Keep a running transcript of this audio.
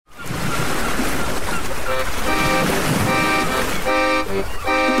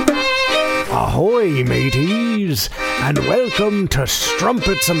Ahoy, mateys, and welcome to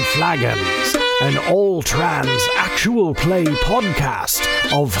Strumpets and Flagons, an all-trans actual play podcast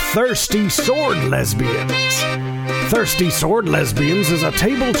of Thirsty Sword Lesbians. Thirsty Sword Lesbians is a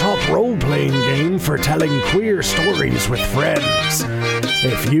tabletop role-playing game for telling queer stories with friends.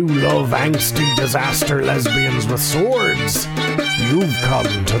 If you love angsty disaster lesbians with swords, you've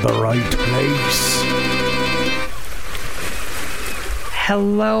come to the right place.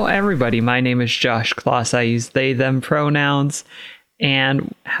 Hello, everybody. My name is Josh Kloss. I use they, them pronouns.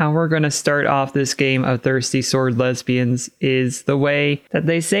 And how we're going to start off this game of Thirsty Sword Lesbians is the way that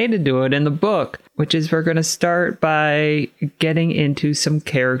they say to do it in the book, which is we're going to start by getting into some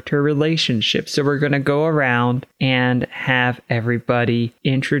character relationships. So we're going to go around and have everybody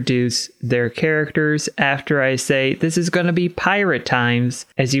introduce their characters after I say this is going to be pirate times,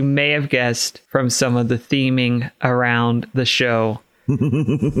 as you may have guessed from some of the theming around the show.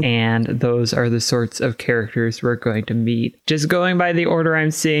 And those are the sorts of characters we're going to meet. Just going by the order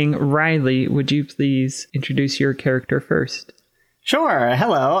I'm seeing, Riley, would you please introduce your character first? Sure.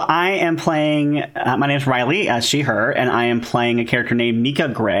 Hello. I am playing, my name is Riley, she, her, and I am playing a character named Mika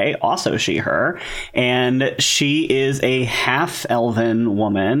Gray, also she, her, and she is a half-elven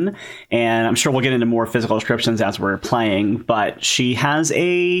woman, and I'm sure we'll get into more physical descriptions as we're playing, but she has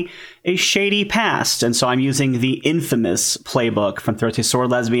a shady past, and so I'm using the infamous playbook from Thirsty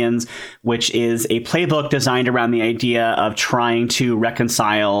Sword Lesbians, which is a playbook designed around the idea of trying to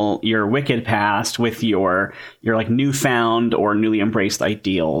reconcile your wicked past with your like newfound or newly embraced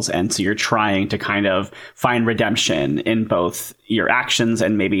ideals, and so you're trying to kind of find redemption in both your actions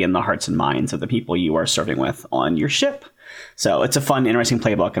and maybe in the hearts and minds of the people you are serving with on your ship. So it's a fun, interesting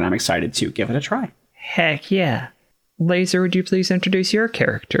playbook, and I'm excited to give it a try. Heck yeah. Laser, would you please introduce your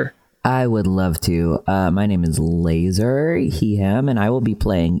character? I would love to. My name is Laser, he, him, and I will be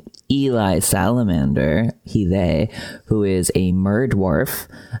playing Eli Salamander, he, they, who is a mer-dwarf,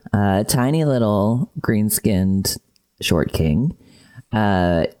 tiny little green-skinned short king.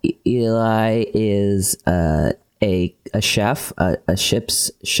 Eli is a chef, a ship's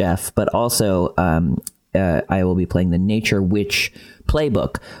chef, but also I will be playing the Nature Witch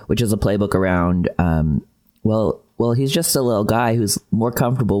playbook, which is a playbook around, well, he's just a little guy who's more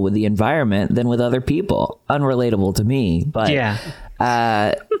comfortable with the environment than with other people. Unrelatable to me, but yeah.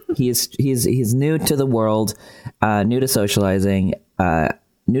 He's new to the world, new to socializing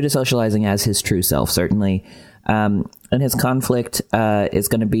as his true self, certainly. And his conflict is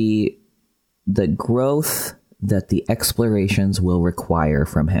going to be the growth that the explorations will require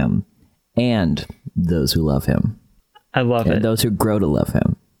from him and those who love him. I love it. And those who grow to love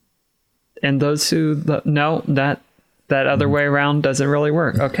him. And those who no, that other way around doesn't really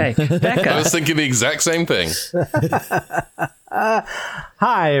work. Okay, Becca. I was thinking the exact same thing.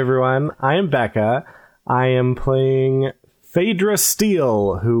 Hi, everyone. I am Becca. I am playing Phaedra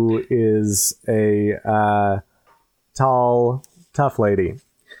Steele, who is a tall, tough lady.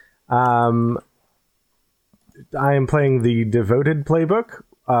 I am playing the Devoted playbook.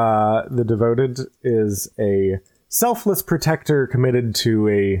 The Devoted is a selfless protector committed to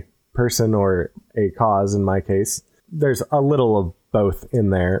a person or a cause, in my case. There's a little of both in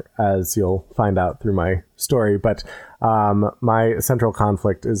there, as you'll find out through my story, but my central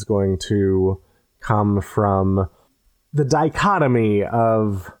conflict is going to come from the dichotomy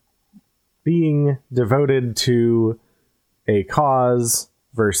of being devoted to a cause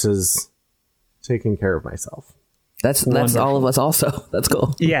versus taking care of myself. That's all of us also. That's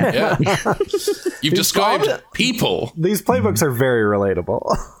cool. Yeah. You've described people. These playbooks are very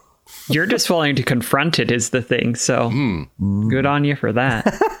relatable. You're just willing to confront it is the thing, so good on you for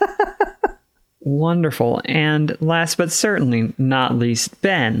that. Wonderful. And last but certainly not least,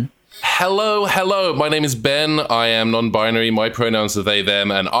 Ben. Hello. My name is Ben. I am non-binary. My pronouns are they,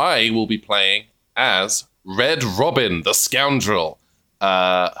 them, and I will be playing as Red Robin, the scoundrel.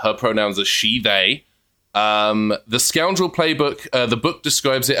 Her pronouns are she, they. The Scoundrel playbook, the book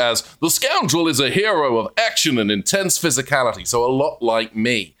describes it as the scoundrel is a hero of action and intense physicality, so a lot like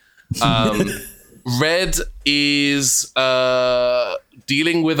me. Red is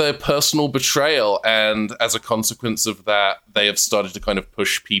dealing with a personal betrayal, and as a consequence of that, they have started to kind of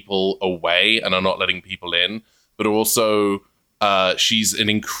push people away and are not letting people in. But also, she's an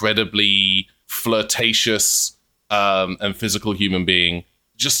incredibly flirtatious and physical human being,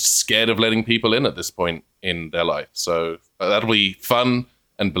 just scared of letting people in at this point in their life. So that'll be fun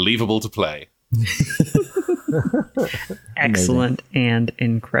and believable to play. Excellent and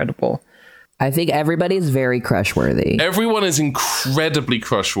incredible. I think everybody's very crush-worthy. Everyone is incredibly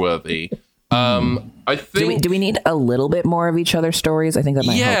crush-worthy. I think. Do we need a little bit more of each other's stories? I think that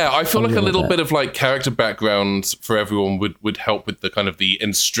might help. Yeah, I feel like a little bit of like character background for everyone would help with the kind of the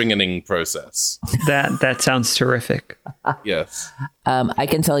enstringing process. That sounds terrific. Yes. I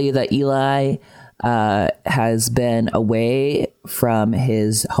can tell you that Eli has been away from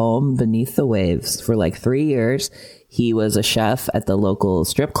his home beneath the waves for like 3 years. He was a chef at the local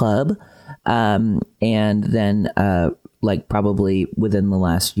strip club, and then like probably within the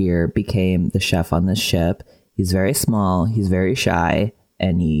last year became the chef on this ship. He's very small, he's very shy,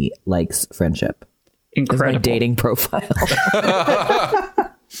 and he likes friendship. Incredible. That's my dating profile.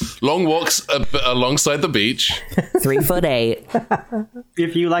 Long walks alongside the beach. 3'8".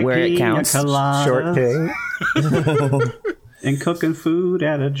 If you like Where it pina counts. coladas Short king. and cooking food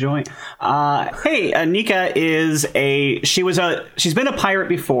at a joint. Hey, Nika she's been a pirate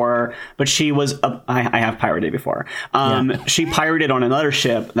before, but she was I have pirated before. She pirated on another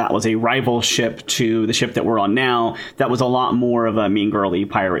ship that was a rival ship to the ship that we're on now. That was a lot more of a mean girly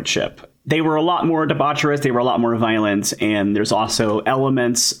pirate ship. They were a lot more debaucherous, they were a lot more violent, and there's also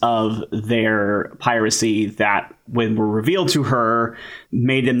elements of their piracy that, when were revealed to her,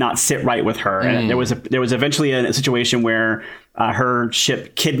 made them not sit right with her. And there was eventually a situation where her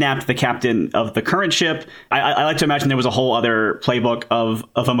ship kidnapped the captain of the current ship. I like to imagine there was a whole other playbook of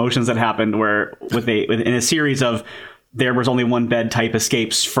emotions that happened where in a series of there was only one bed type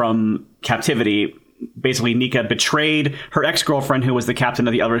escapes from captivity. Basically, Nika betrayed her ex-girlfriend, who was the captain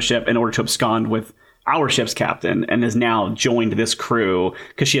of the other ship, in order to abscond with our ship's captain, and has now joined this crew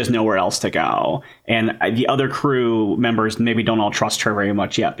because she has nowhere else to go. And the other crew members maybe don't all trust her very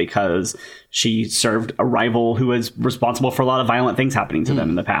much yet because she served a rival who was responsible for a lot of violent things happening to them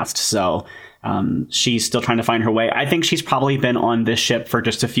in the past. So she's still trying to find her way. I think she's probably been on this ship for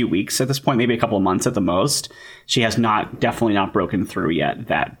just a few weeks at this point, maybe a couple of months at the most. She has definitely not broken through yet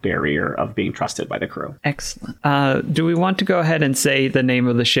that barrier of being trusted by the crew. Excellent. Do we want to go ahead and say the name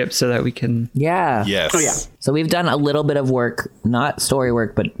of the ship so that we can... Yeah. Yes. Oh, yeah. So we've done a little bit of work, not story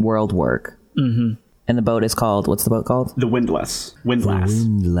work, but world work. Mm-hmm. And the boat is called, what's the boat called? The Windlass.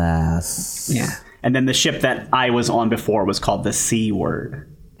 Windlass. Yeah. And then the ship that I was on before was called the C Word.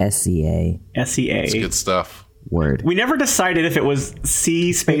 SEA. SEA. It's good stuff. Word. We never decided if it was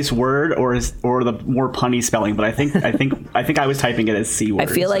C space word or the more punny spelling, but I think I was typing it as C word.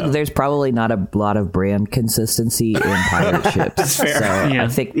 I feel like there's probably not a lot of brand consistency in pirate ships. That's fair. So Yeah. I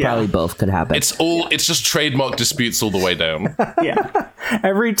think probably both could happen. It's just trademark disputes all the way down. Yeah.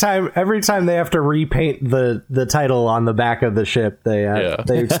 Every time they have to repaint the title on the back of the ship,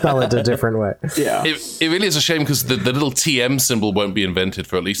 they spell it a different way. Yeah. It really is a shame because the little TM symbol won't be invented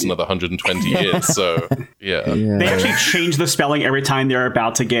for at least another 120 years. So, yeah. They actually change the spelling every time they're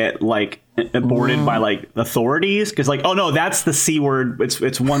about to get like aborted by like authorities, because like, oh no, that's the C word.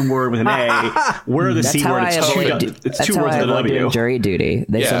 It's one word with an A. We're the C word. It's two words with a W. Jury duty.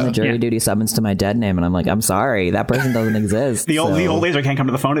 They send the jury duty summons to my dead name, and I'm like, I'm sorry, that person doesn't exist. The old laser can't come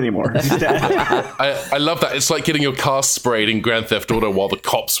to the phone anymore. He's dead. I love that. It's like getting your car sprayed in Grand Theft Auto while the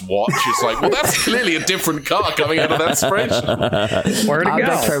cops watch. It's like, well, that's clearly a different car coming out of that spreadsheet. Where to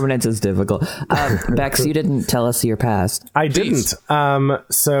Object go? permanence is difficult. Bex, you didn't tell us your past. I didn't.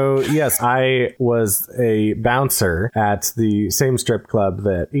 So yes, I was a bouncer at the same strip club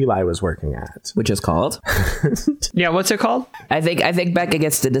that Eli was working at. Which is called? Yeah, what's it called? I think Becca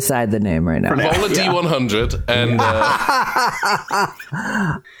gets to decide the name right now. Roll a D100 and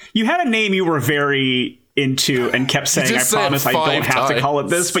You had a name you were very into and kept saying, did I say it promise I don't 5 have to call it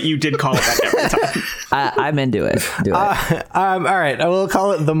times. this, but you did call it that every time. I'm into it. Do it. All right, I will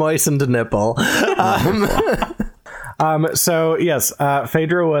call it the moistened nipple. So yes,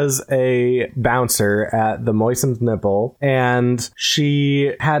 Phaedra was a bouncer at the Moistened Nipple, and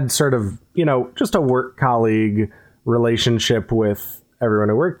she had sort of, just a work colleague relationship with everyone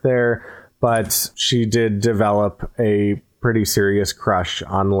who worked there, but she did develop a pretty serious crush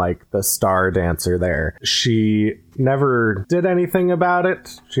on like the star dancer there. She never did anything about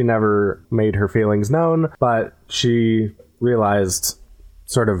it. She never made her feelings known, but she realized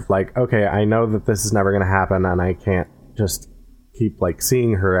sort of like, okay, I know that this is never going to happen, and I can't just keep like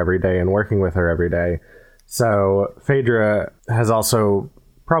seeing her every day and working with her every day. So Phaedra has also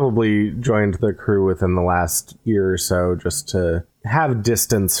probably joined the crew within the last year or so just to have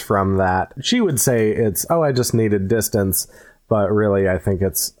distance from that. She would say it's, I just needed distance, but really I think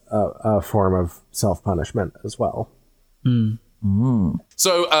it's a form of self-punishment as well.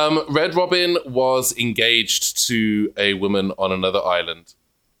 So, Red Robin was engaged to a woman on another island,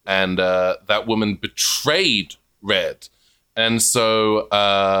 and that woman betrayed Red. And so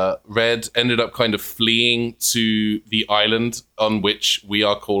Red ended up kind of fleeing to the island on which we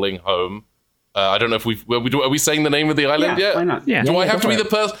are calling home I don't know if are we saying the name of the island yet? Why not? Yeah. Do I have to be for the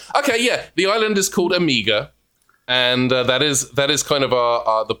person? Okay, yeah. The island is called Amiga, and that is kind of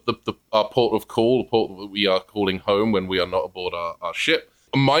our port of call, the port that we are calling home when we are not aboard our ship.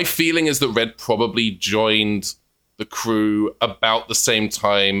 My feeling is that Red probably joined the crew about the same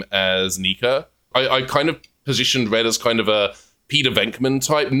time as Nika. I kind of positioned Red as kind of a Peter Venkman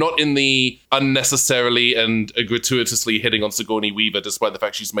type, not in the unnecessarily and gratuitously hitting on Sigourney Weaver, despite the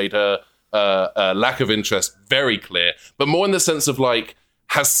fact she's made her lack of interest very clear, but more in the sense of like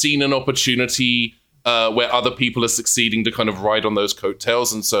has seen an opportunity where other people are succeeding to kind of ride on those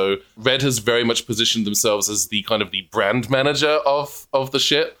coattails, and so Red has very much positioned themselves as the kind of the brand manager of the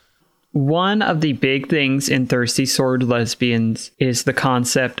ship. One of the big things in Thirsty Sword Lesbians is the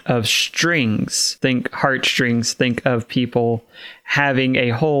concept of strings. Think heartstrings, think of people having a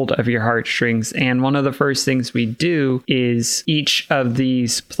hold of your heartstrings. And one of the first things we do is each of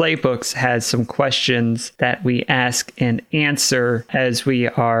these playbooks has some questions that we ask and answer as we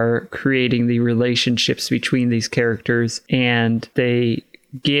are creating the relationships between these characters. And they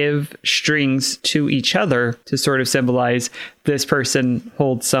give strings to each other to sort of symbolize this person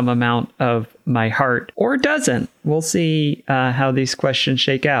holds some amount of my heart or doesn't. We'll see how these questions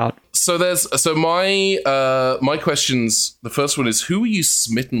shake out. So my questions. The first one is, who were you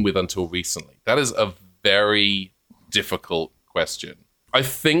smitten with until recently? That is a very difficult question. I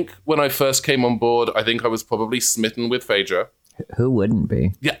think when I first came on board, I think I was probably smitten with Phaedra. Who wouldn't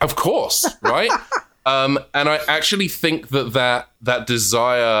be? Yeah, of course, right? And I actually think that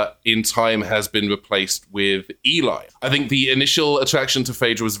desire in time has been replaced with Eli. I think the initial attraction to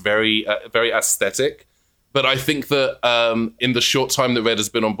Phaedra was very aesthetic, but I think that in the short time that Red has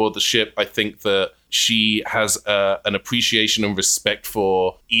been on board the ship, I think that she has an appreciation and respect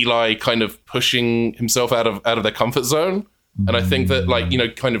for Eli kind of pushing himself out of their comfort zone. And I think that,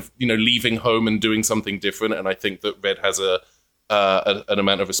 like, kind of leaving home and doing something different. And I think that Red has an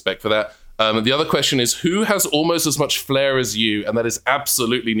amount of respect for that. The other question is, who has almost as much flair as you? And that is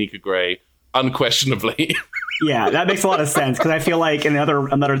absolutely Nika Gray, unquestionably. Yeah, that makes a lot of sense, because I feel like in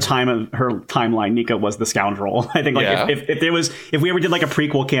another time of her timeline, Nika was the scoundrel. I think if we ever did like a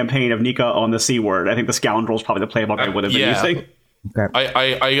prequel campaign of Nika on the C word, I think the scoundrel is probably the playbook I would have been using. Okay.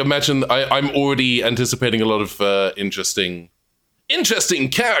 I imagine I'm already anticipating a lot of interesting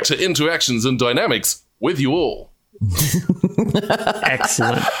character interactions and dynamics with you all.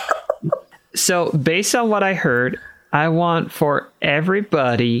 Excellent. So based on what I heard, I want for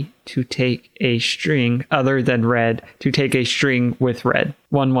everybody to take a string other than Red, to take a string with Red.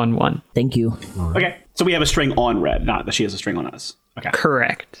 111. Thank you. Okay, so we have a string on Red, not that she has a string on us. Okay.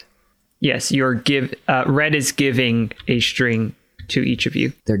 Correct. Yes, Red is giving a string to each of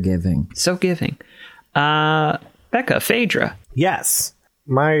you. They're giving. So giving. Becca, Phaedra. Yes.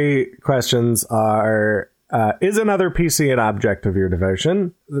 My questions are, is another PC an object of your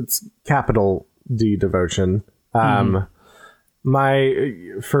devotion? That's capital D devotion. For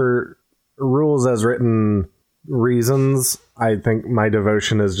rules as written reasons, I think my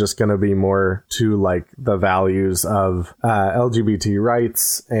devotion is just going to be more to like the values of LGBT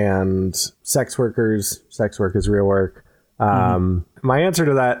rights and sex workers. Sex work is real work. My answer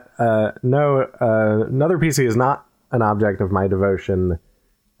to that, no, another PC is not an object of my devotion,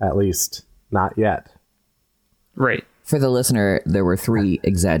 at least not yet. Right. For the listener, there were 3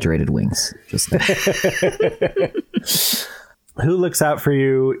 exaggerated wings. Just Who looks out for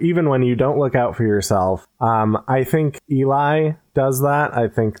you even when you don't look out for yourself? I think Eli does that. I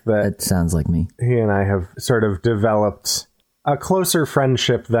think that it sounds like me. He and I have sort of developed a closer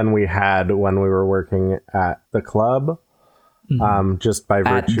friendship than we had when we were working at the club. Just by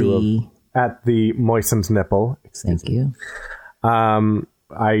virtue at the moistened nipple. Thank you.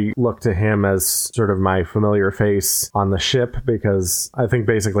 I look to him as sort of my familiar face on the ship, because I think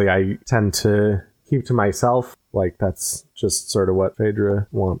basically I tend to keep to myself. Like, that's just sort of what Phaedra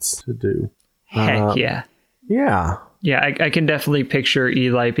wants to do. Heck yeah. Yeah. Yeah, I can definitely picture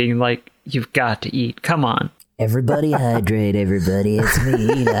Eli being like, you've got to eat. Come on. Everybody hydrate, everybody. It's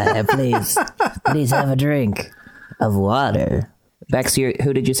me, Eli. Please have a drink of water. Bex,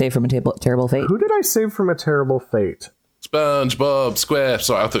 who did you save from a terrible fate? Who did I save from a terrible fate? SpongeBob SquarePants.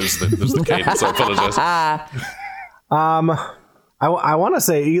 Sorry, I thought it was the cadence. I apologize. I want to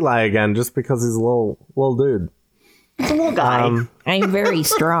say Eli again, just because he's a little dude. He's a little guy. I'm very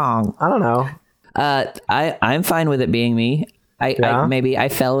strong. I don't know. I'm fine with it being me. Maybe I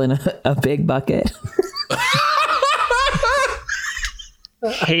fell in a big bucket.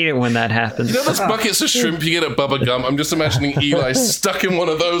 Hate it when that happens. Those buckets of shrimp you get at Bubba Gum? I'm just imagining Eli stuck in one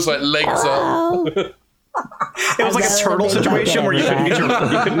of those, like legs up. It was like a turtle situation where you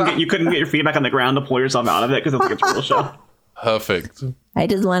couldn't get your feet back on the ground to pull yourself out of it because it's like a turtle shell. Perfect. I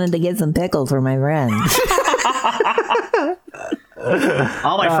just wanted to get some pickles for my friends.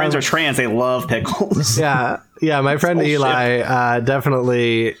 All my friends are trans. They love pickles. Yeah. My friend Eli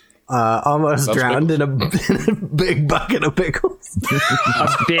definitely almost drowned in a big bucket of pickles.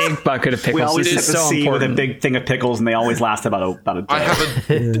 A big bucket of pickles. We always this hit is the so sea important. with a big thing of pickles, and they always last about a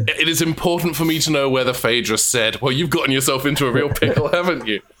day. It is important for me to know whether Phaedra said, well, you've gotten yourself into a real pickle, haven't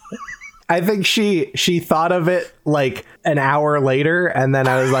you? I think she thought of it like an hour later, and then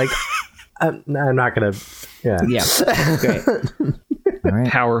I was like, I'm not gonna. Yeah. Great. All right.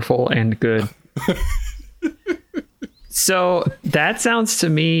 Powerful and good. So that sounds to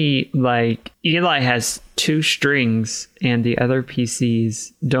me like Eli has 2 strings and the other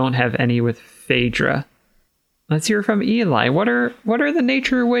PCs don't have any with Phaedra. Let's hear from Eli. What are the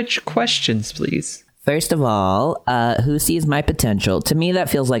Nature Witch questions, please? First of all, who sees my potential? To me, that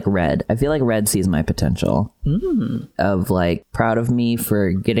feels like Red. I feel like Red sees my potential. Of like proud of me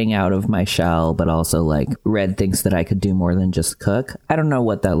for getting out of my shell, but also like Red thinks that I could do more than just cook. I don't know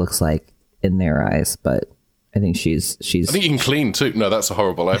what that looks like in their eyes, but I think she's. I think you can clean too. No, that's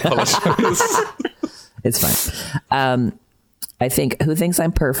horrible. I apologize. It's fine. I think who thinks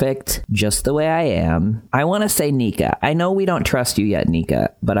I'm perfect just the way I am. I want to say Nika. I know we don't trust you yet,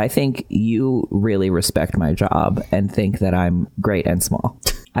 Nika, but I think you really respect my job and think that I'm great and small.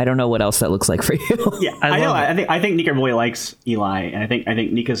 I don't know what else that looks like for you. Yeah, I know. I think Nika really likes Eli, and I think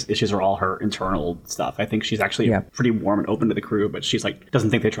Nika's issues are all her internal stuff. I think she's actually pretty warm and open to the crew, but she's like doesn't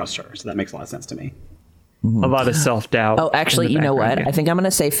think they trust her. So that makes a lot of sense to me. A lot of self-doubt. Oh, actually, you know what? I think I'm going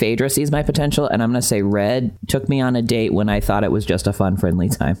to say Phaedra sees my potential, and I'm going to say Red took me on a date when I thought it was just a fun, friendly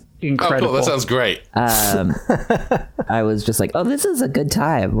time. Incredible. Oh, cool. That sounds great. I was just like, oh, this is a good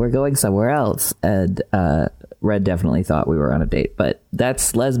time. We're going somewhere else. And Red definitely thought we were on a date, but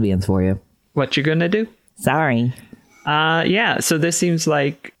that's lesbians for you. What you gonna do? Sorry. Yeah, so this seems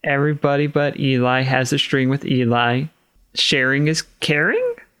like everybody but Eli has a string with Eli. Sharing is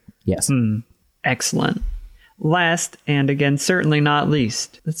caring? Yes. Excellent. Last, and again, certainly not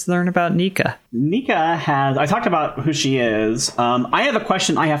least, let's learn about Nika. Nika has... I talked about who she is. I have a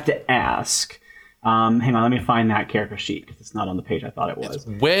question I have to ask. Hang on, let me find that character sheet, because it's not on the page I thought it was.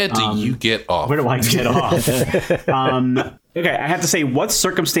 Where do you get off? Where do I get off? Okay, I have to say, what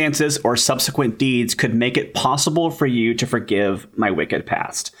circumstances or subsequent deeds could make it possible for you to forgive my wicked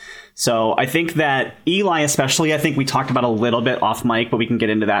past? So I think that Eli especially, I think we talked about a little bit off mic, but we can get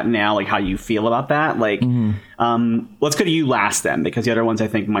into that now, like how you feel about that. Like, let's go to you last then, because the other ones I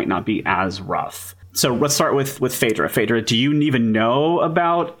think might not be as rough. So let's start with Phaedra. Phaedra, do you even know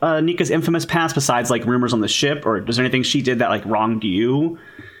about Nika's infamous past besides like rumors on the ship, or is there anything she did that like wronged you?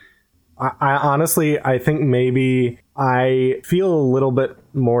 I honestly, I think maybe I feel a little bit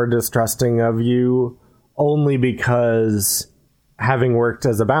more distrusting of you only because having worked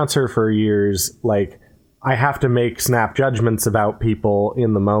as a bouncer for years, like I have to make snap judgments about people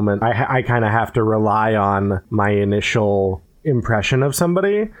in the moment. I kind of have to rely on my initial impression of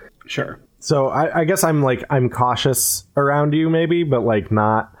somebody. Sure. So I guess I'm cautious around you maybe, but like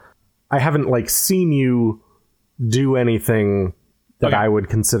not, I haven't like seen you do anything that I would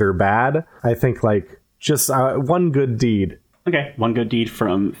consider bad. I think like just one good deed. Okay, one good deed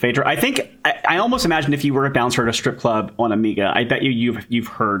from Phaedra. I think I almost imagine if you were a bouncer at a strip club on Amiga, I bet you've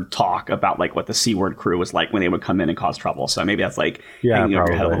heard talk about like what the C-word crew was like when they would come in and cause trouble. So maybe that's like hanging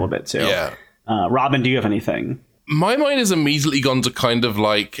over your head a little bit too. Yeah. Robin, do you have anything? My mind has immediately gone to kind of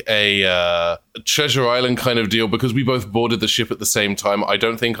like a Treasure Island kind of deal, because we both boarded the ship at the same time. I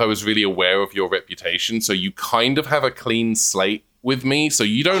don't think I was really aware of your reputation, so you kind of have a clean slate with me, so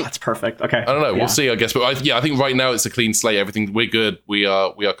you don't... That's perfect. Okay. I don't know. We'll see, I guess. But I think right now it's a clean slate. Everything, we're good. We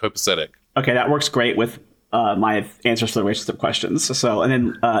are copacetic. Okay, that works great with my answers to the relationship questions. So, and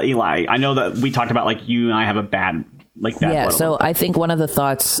then Eli, I know that we talked about like you and I have a bad blood. So I think one of the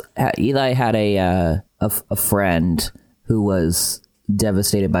thoughts, Eli had a friend who was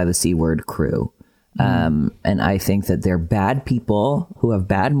devastated by the C-word crew. And I think that they're bad people who have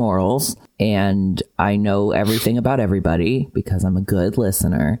bad morals, and I know everything about everybody because I'm a good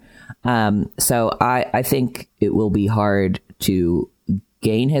listener. So I think it will be hard to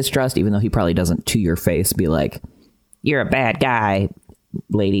gain his trust, even though he probably doesn't to your face be like, you're a bad guy,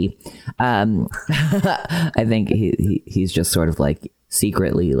 lady. I think he's just sort of like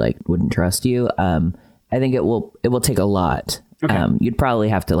secretly like wouldn't trust you. I think it will take a lot. Okay. You'd probably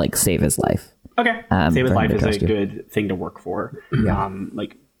have to like save his life. Okay. Save his life is a you. good thing to work for. Yeah.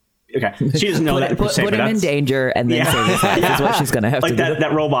 Like Okay, she doesn't know that. Put him in danger and then save his life is what she's going to have to do. Like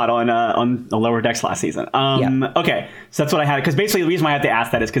that robot on the lower decks last season. Okay, so that's what I had. Because basically the reason why I had to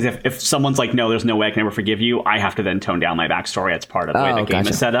ask that is because if someone's like, no, there's no way I can ever forgive you, I have to then tone down my backstory. It's part of the way the game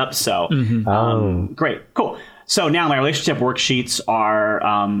is set up. So great, cool. So now my relationship worksheets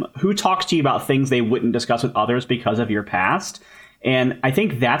are who talks to you about things they wouldn't discuss with others because of your past. And I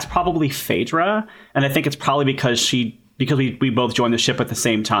think that's probably Phaedra. And I think it's probably because we both joined the ship at the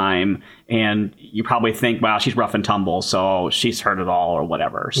same time, and you probably think, wow, she's rough and tumble, so she's heard it all or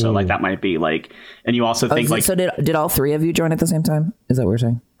whatever. So like that might be like, and you also think like, so did all three of you join at the same time? Is that what we're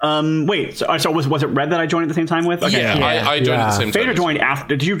saying? Wait, so was it Red that I joined at the same time with? Okay. Yeah, I joined at the same time. Phaedra joined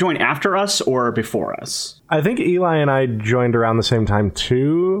after. Did you join after us or before us? I think Eli and I joined around the same time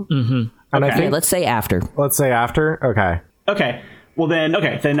too. Mm-hmm. And I think let's say after. Let's say after. Okay. Well then,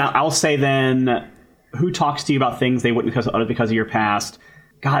 I'll say then. Who talks to you about things they wouldn't because of your past?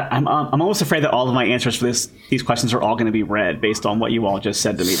 God, I'm almost afraid that all of my answers for these questions are all going to be Red based on what you all just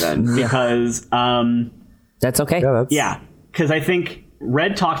said to me then. Because that's okay. Yeah, because I think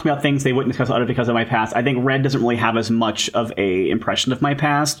Red talks about things they wouldn't discuss with others because of my past. I think Red doesn't really have as much of a impression of my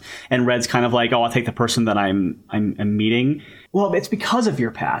past, and Red's kind of like, oh, I'll take the person that I'm meeting. Well, it's because of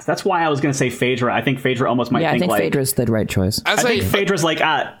your past. That's why I was going to say Phaedra. I think Phaedra almost might think like... I think Phaedra's the right choice. I think Phaedra's like,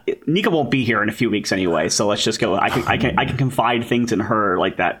 Nika won't be here in a few weeks anyway, so let's just go. I can confide things in her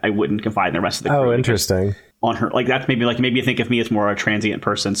like that I wouldn't confide in the rest of the crew. Oh, interesting. On her, like that's maybe you think of me as more a transient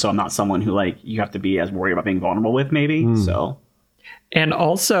person, so I'm not someone who like you have to be as worried about being vulnerable with, maybe. So... And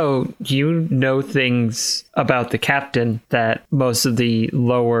also, you know things about the captain that most of the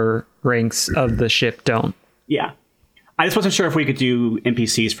lower ranks of the ship don't. Yeah. I just wasn't sure if we could do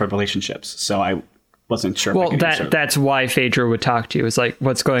NPCs for relationships, so I wasn't sure. Well, that's why Phaedra would talk to you. It's like,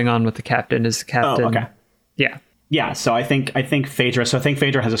 what's going on with the captain? Is the captain... Oh, okay. Yeah. Yeah, so I think Phaedra... So I think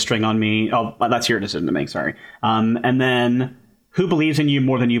Phaedra has a string on me. Oh, that's your decision to make, sorry. And then, who believes in you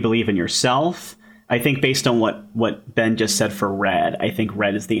more than you believe in yourself? I think based on what Ben just said for Red, I think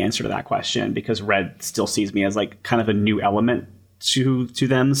Red is the answer to that question, because Red still sees me as like kind of a new element to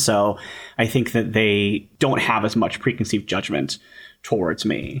them. So I think that they don't have as much preconceived judgment towards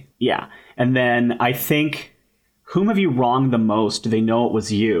me. Yeah. And then I think, whom have you wronged the most? Do they know it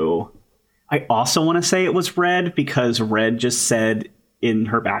was you? I also want to say it was Red, because Red just said in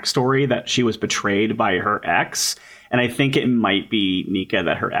her backstory that she was betrayed by her ex. And I think it might be Nika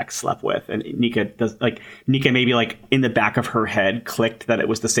that her ex slept with. And Nika maybe like in the back of her head clicked that it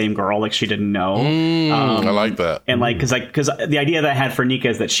was the same girl, like she didn't know. I like that. And like, because the idea that I had for Nika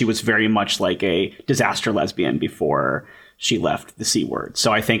is that she was very much like a disaster lesbian before she left the C word.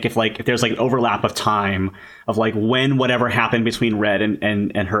 So I think if there's like an overlap of time of like when whatever happened between Red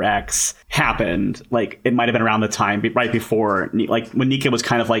and her ex happened, like it might have been around the time right before, like when Nika was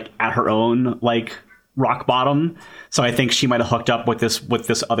kind of like at her own like rock bottom. So I think she might have hooked up with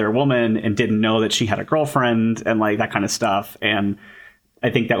this other woman and didn't know that she had a girlfriend and like that kind of stuff. And I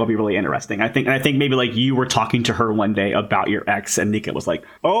think that would be really interesting. I think maybe like you were talking to her one day about your ex, and Nika was like,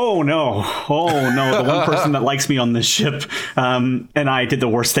 oh no, the one person that likes me on this ship. And I did the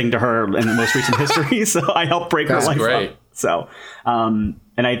worst thing to her in the most recent history. So I helped break her life up. So, and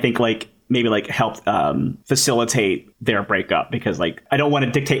I think like maybe like helped facilitate their breakup, because like I don't want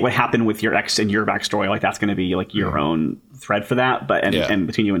to dictate what happened with your ex and your backstory. Like that's going to be like your own thread for that. But and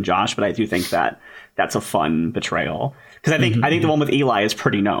between you and Josh, but I do think that that's a fun betrayal. Because I think the one with Eli is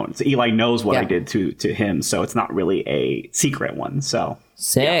pretty known. So Eli knows what I did to him, so it's not really a secret one. So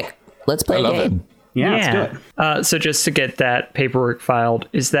sick. Yeah. Let's play a game. Yeah, let's do it. So just to get that paperwork filed,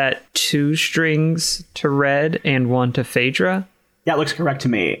 is that 2 strings to Red and 1 to Phaedra? That looks correct to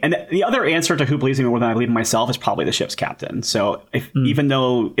me. And the other answer to who believes in me more than I believe in myself is probably the ship's captain. So even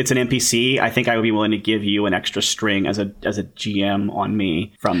though it's an NPC, I think I would be willing to give you an extra string as a GM on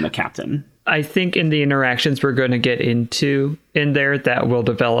me from the captain. I think in the interactions we're going to get into in there, that will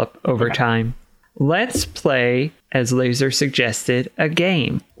develop over time. Let's play, as Laser suggested, a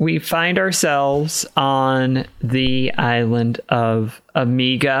game. We find ourselves on the island of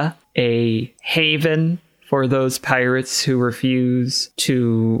Amiga, a haven for those pirates who refuse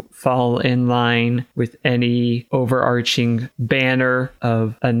to fall in line with any overarching banner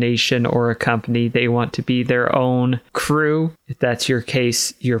of a nation or a company. They want to be their own crew. If that's your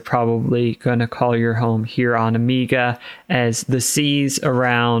case, you're probably going to call your home here on Amiga, as the seas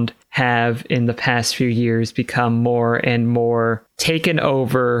around have in the past few years become more and more taken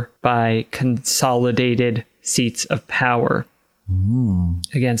over by consolidated seats of power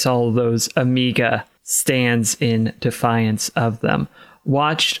against all of those Amiga stands in defiance of them.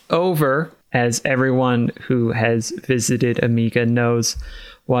 Watched over, as everyone who has visited Amiga knows,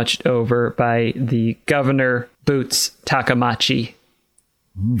 watched over by the Governor Boots Takamachi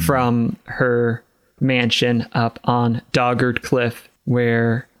from her mansion up on Doggard Cliff,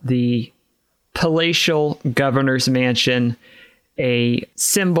 where the palatial governor's mansion, a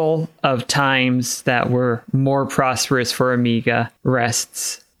symbol of times that were more prosperous for Amiga,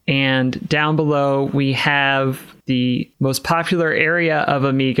 rests. And down below, we have the most popular area of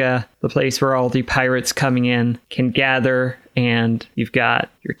Amiga, the place where all the pirates coming in can gather. And you've got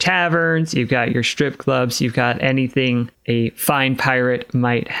your taverns, you've got your strip clubs, you've got anything a fine pirate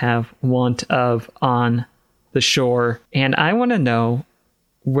might have want of on the shore. And I want to know,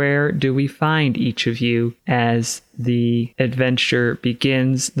 where do we find each of you as the adventure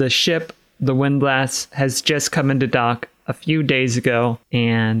begins? The ship, the Windlass, has just come into dock a few days ago,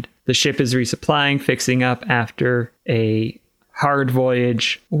 and the ship is resupplying, fixing up after a hard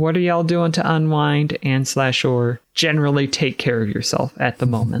voyage. What are y'all doing to unwind and / or generally take care of yourself at the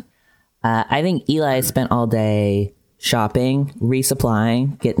moment? I think Eli spent all day shopping,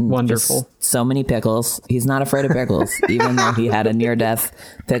 resupplying, getting wonderful so many pickles. He's not afraid of pickles, even though he had a near-death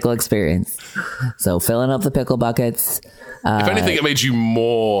pickle experience. So filling up the pickle buckets. If anything, it made you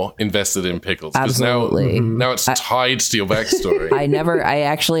more invested in pickles. Absolutely. Now it's tied to your backstory. I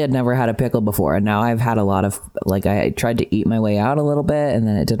actually had never had a pickle before, and now I've had a lot of, like, I tried to eat my way out a little bit, and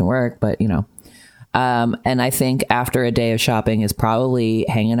then it didn't work, but you know. And I think after a day of shopping is probably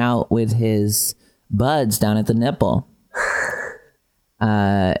hanging out with his buds down at the nipple.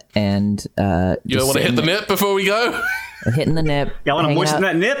 You don't want to hit the nip before we go? Hitting the nip. Y'all want to moisten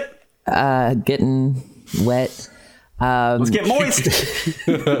that nip? Getting wet. Let's get moist.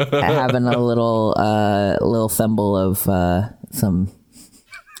 Having a little thimble of some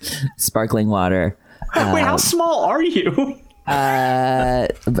sparkling water. Wait, how small are you? I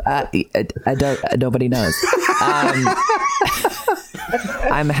don't. Nobody knows.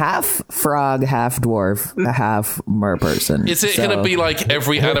 I'm half frog, half dwarf, half mer person. Is it going to be like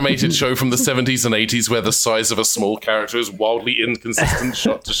every animated show from the 70s and 80s where the size of a small character is wildly inconsistent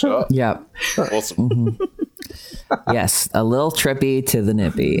shot to shot? Yeah. Awesome. Mm-hmm. Yes, a little trippy to the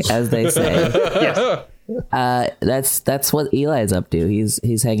nippy, as they say. Yes. That's what Eli's up to.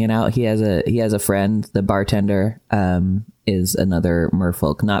 He's hanging out. He has a friend. The bartender is another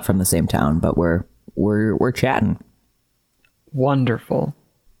merfolk, not from the same town, but we're chatting. Wonderful.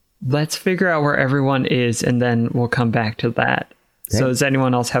 Let's figure out where everyone is, and then we'll come back to that. Okay. So does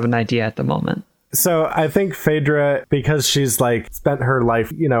anyone else have an idea at the moment? So I think Phaedra, because she's like spent her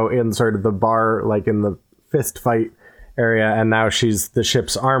life, in sort of the bar, like in the fist fight area, and now she's the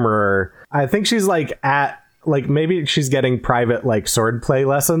ship's armorer. I think she's like maybe she's getting private like swordplay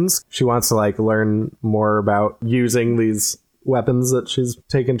lessons. She wants to like learn more about using these weapons that she's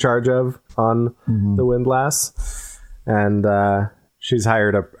taken charge of on the Windlass. And she's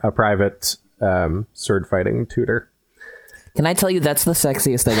hired a private sword fighting tutor. Can I tell you, that's the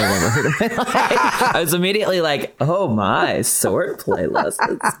sexiest thing I've ever heard in my life. I was immediately like, oh my, swordplay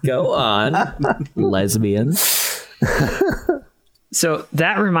lessons. Go on, lesbians. So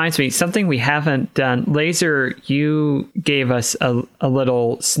that reminds me, something we haven't done. Laser, you gave us a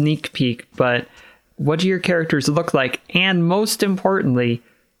little sneak peek, but what do your characters look like? And most importantly,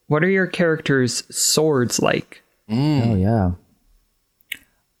 what are your characters' swords like? Oh, yeah.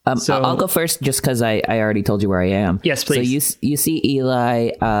 So I'll go first just because I already told you where I am. Yes, please. So you see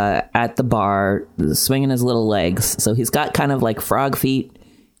Eli at the bar swinging his little legs. So he's got kind of like frog feet.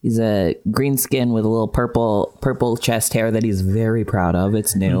 He's a green skin with a little purple chest hair that he's very proud of.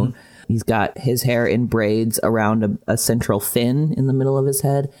 It's new. Mm-hmm. He's got his hair in braids around a central fin in the middle of his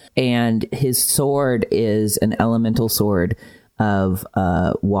head. And his sword is an elemental sword of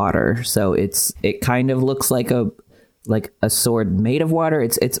water. So it kind of looks like a sword made of water.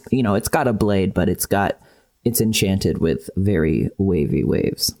 It's got a blade, but it's enchanted with very wavy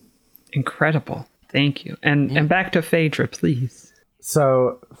waves. Incredible. Thank you. And back to Phaedra, please.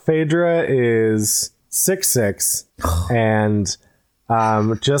 So Phaedra is 6'6" and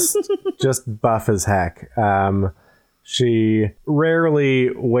just buff as heck. She rarely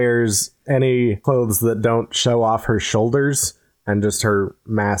wears any clothes that don't show off her shoulders and just her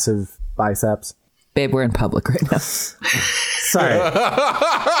massive biceps. Babe, we're in public right now. Sorry.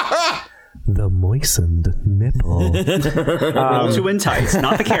 The moistened nipple. Roll to entice,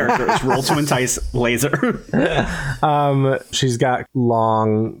 not the characters. Roll to entice, Laser. She's got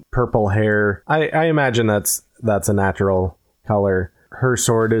long purple hair. I imagine that's a natural color. Her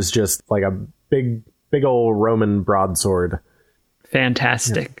sword is just like a big old Roman broadsword.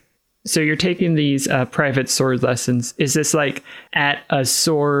 Fantastic. So you're taking these private sword lessons. Is this like at a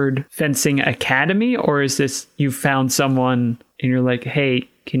sword fencing academy, or is this you found someone and you're like, hey,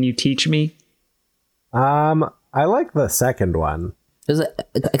 can you teach me? I like the second one.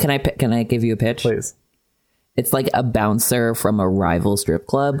 Can I give you a pitch? Please. It's like a bouncer from a rival strip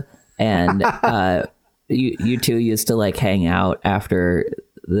club, and you two used to like hang out after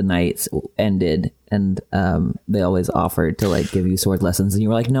the nights ended, and they always offered to like give you sword lessons, and you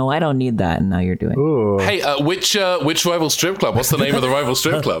were like, no, I don't need that, and now you're doing. Ooh. Hey, which rival strip club? What's the name of the rival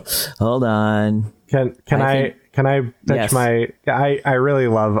strip club? Hold on. Can I pitch Yes. I really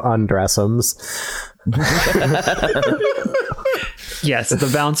love undressums. Yes, the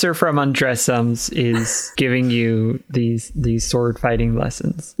bouncer from Undressums is giving you these sword fighting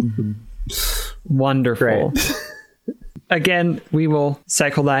lessons. Mm-hmm. Wonderful. Great. Again, we will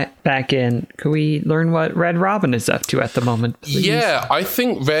cycle that back in. Can we learn what Red Robin is up to at the moment, please? Yeah, I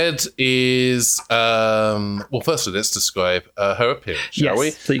think Red is... well, firstly, let's describe her appearance, shall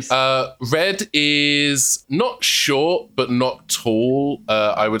we? Please. Red is not short, but not tall.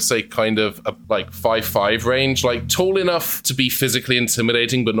 I would say kind of like 5'5" range. Like tall enough to be physically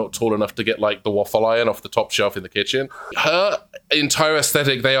intimidating, but not tall enough to get like the waffle iron off the top shelf in the kitchen. Her entire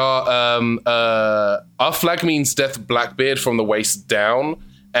aesthetic, they are... our flag means death Blackbeard from the waist down,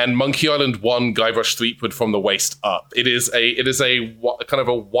 and Monkey Island 1 Guybrush Threepwood from the waist up. It is a kind of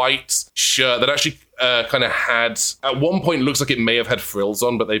a white shirt that actually kind of had, at one point, looks like it may have had frills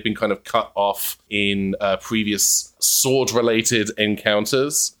on, but they've been kind of cut off in previous sword-related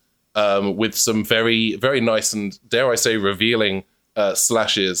encounters with some very, very nice and, dare I say, revealing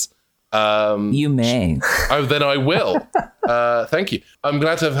slashes. You may. Oh, then I will. Thank you. I'm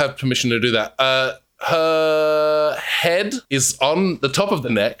glad to have had permission to do that. Her head is on the top of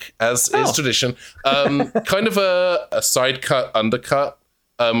the neck, as is tradition. Kind of a side cut, undercut,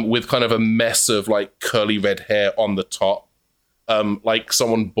 with kind of a mess of like curly red hair on the top. Like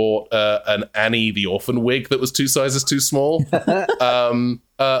someone bought an Annie the Orphan wig that was 2 sizes too small.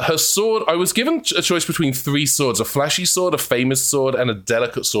 Her sword, I was given a choice between 3 swords, a flashy sword, a famous sword, and a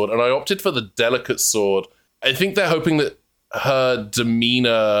delicate sword. And I opted for the delicate sword. I think they're hoping that her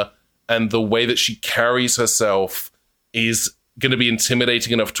demeanor and the way that she carries herself is going to be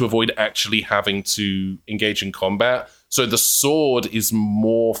intimidating enough to avoid actually having to engage in combat. So the sword is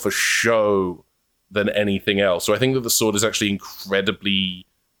more for show than anything else. So I think that the sword is actually incredibly,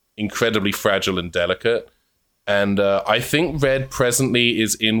 incredibly fragile and delicate. And I think Red presently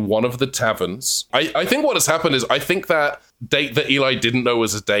is in one of the taverns. I think what has happened is I think that date that Eli didn't know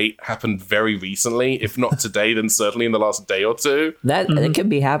was a date happened very recently. If not today, then certainly in the last day or two. That could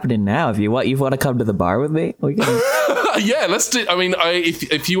be happening now. If you want to come to the bar with me, we can. Yeah, let's do. I mean,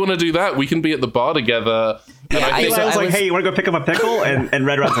 if you want to do that, we can be at the bar together. And Yeah, I think Eli was like, hey, you want to go pick up a pickle? And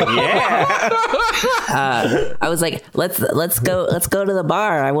Red Robin's like, yeah. I was like, let's go to the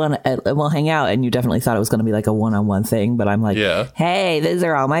bar. And we'll hang out. And you definitely thought it was going to be like a one-on-one thing, but I'm like, Yeah. Hey, these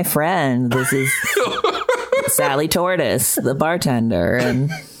are all my friends. This is Sally Tortoise, the bartender, and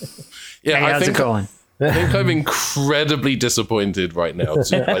yeah, Hey, how's it going? I think I'm incredibly disappointed right now.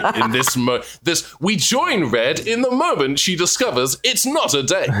 Like in this we join Red in the moment she discovers it's not a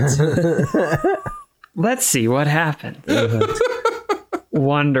date. Let's see what happened.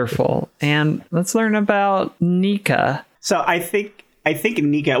 Wonderful. And let's learn about Nika. So I think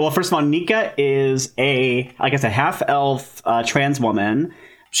Nika. Well, first of all, Nika is a half elf trans woman.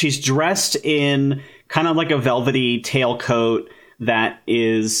 She's dressed in kind of like a velvety tailcoat that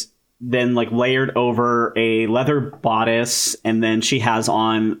is then like layered over a leather bodice, and then she has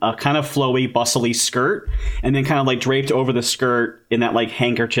on a kind of flowy, bustly skirt, and then kind of like draped over the skirt in that like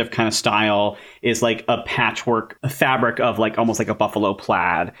handkerchief kind of style is like a patchwork fabric of like almost like a buffalo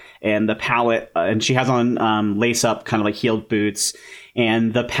plaid, and the palette, and she has on lace up kind of like heeled boots,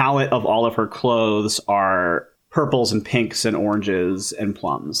 and the palette of all of her clothes are purples and pinks and oranges and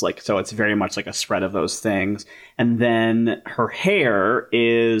plums. Like, so it's very much like a spread of those things. And then her hair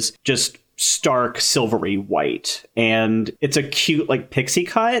is just stark silvery white. And it's a cute like pixie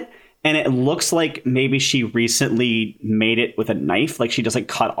cut. And it looks like maybe she recently made it with a knife. Like she just like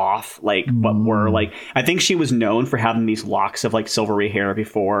cut off like what were like, I think she was known for having these locks of like silvery hair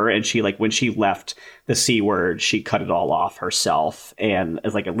before. And she like, when she left the C word, she cut it all off herself and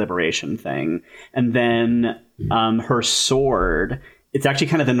as like a liberation thing. And then her sword, it's actually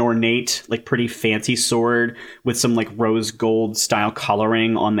kind of an ornate, like pretty fancy sword with some like rose gold style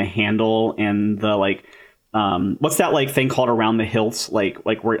coloring on the handle and the like, what's that like thing called around the hilt, like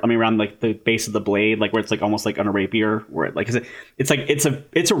where around like the base of the blade, like where it's like almost like on a rapier, where it, like it's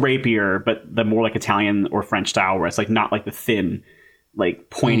a rapier, but the more like Italian or French style, where it's like not like the thin like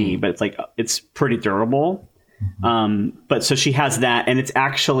pointy, but it's like it's pretty durable. But so she has that, and it's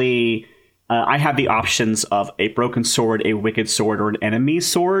actually I have the options of a broken sword, a wicked sword, or an enemy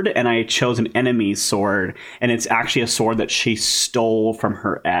sword, and I chose an enemy sword, and it's actually a sword that she stole from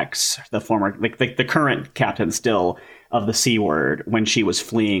her ex, the former, like the current captain still of the C Word, when she was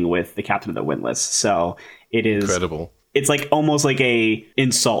fleeing with the captain of the Windless. So it is incredible. It's like almost like a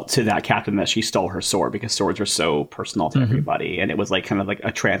insult to that captain that she stole her sword, because swords are so personal to everybody, and it was like kind of like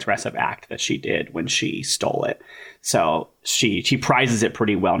a transgressive act that she did when she stole it. So she prizes it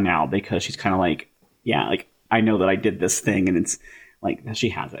pretty well now, because she's kind of like, yeah, like I know that I did this thing, and it's like she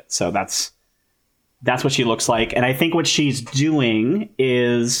has it. So that's what she looks like. And I think what she's doing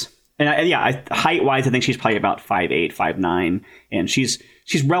is, height wise, I think she's probably about 5'8", 5'9", and she's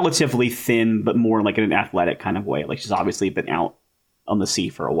relatively thin, but more like in an athletic kind of way. Like she's obviously been out on the sea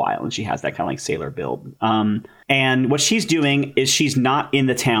for a while, and she has that kind of like sailor build. And what she's doing is she's not in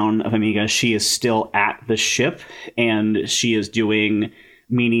the town of Amiga. She is still at the ship, and she is doing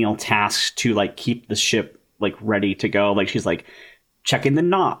menial tasks to like keep the ship like ready to go. Like she's like checking the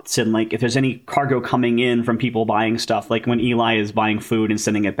knots, and like if there's any cargo coming in from people buying stuff, like when Eli is buying food and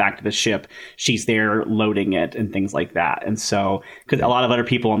sending it back to the ship, she's there loading it and things like that. And so because a lot of other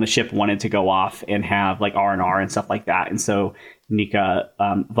people on the ship wanted to go off and have like R&R and stuff like that, and so Nika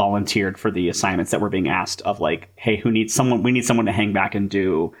volunteered for the assignments that were being asked of like, hey, we need someone to hang back and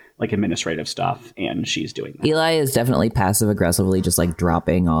do like administrative stuff, and she's doing that. Eli is definitely passive aggressively just like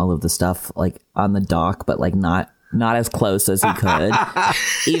dropping all of the stuff like on the dock, but like not as close as he could,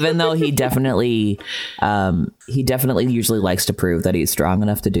 even though he definitely usually likes to prove that he's strong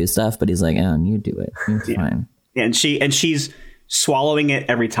enough to do stuff. But he's like, oh, you do it. It's fine. And she's swallowing it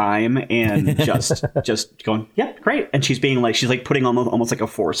every time and just going, yeah, great. And she's being like, she's like putting almost like a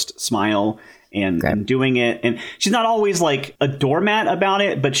forced smile and doing it. And she's not always like a doormat about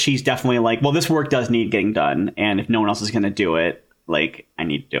it, but she's definitely like, well, this work does need getting done. And if no one else is going to do it, like I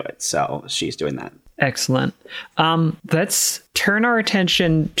need to do it. So she's doing that. Excellent. Let's turn our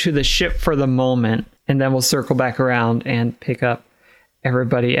attention to the ship for the moment, and then we'll circle back around and pick up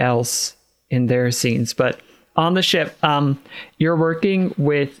everybody else in their scenes. But on the ship, you're working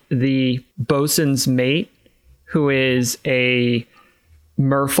with the bosun's mate, who is a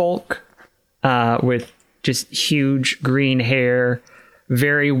merfolk with just huge green hair,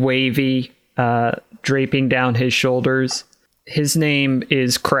 very wavy, draping down his shoulders. His name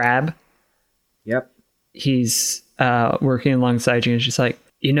is Crab. Yep. He's working alongside you, and she's like,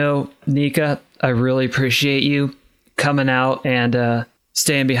 Nika, I really appreciate you coming out and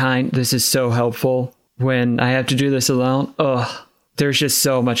staying behind. This is so helpful when I have to do this alone. There's just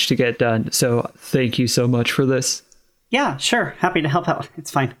so much to get done. So thank you so much for this. Yeah, sure. Happy to help out. It's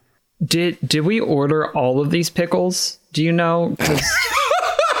fine. Did we order all of these pickles? Do you know?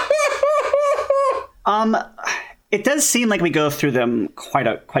 It does seem like we go through them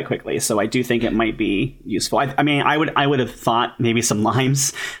quite quickly, so I do think it might be useful. I mean, I would have thought maybe some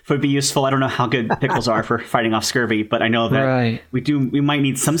limes would be useful. I don't know how good pickles are for fighting off scurvy, but I know that we might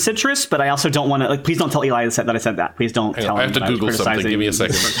need some citrus. But I also don't want to like. Please don't tell Eli that I said that. Please don't tell him. I have to Google something. Give me a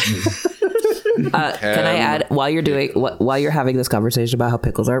second. Can I add, while you're having this conversation about how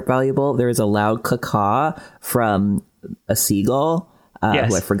pickles aren't valuable, there is a loud caw from a seagull. Who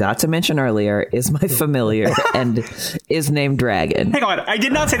I forgot to mention earlier is my familiar and is named Dragon. Hang on, I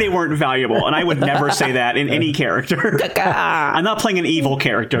did not say they weren't valuable, and I would never say that in any character. I'm not playing an evil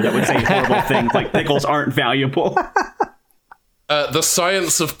character that would say horrible things like pickles aren't valuable. The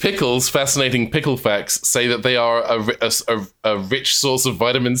science of pickles, fascinating pickle facts, say that they are a rich source of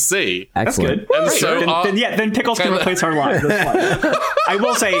vitamin C. Excellent. That's good. And so then pickles can replace our lives. That's fine. I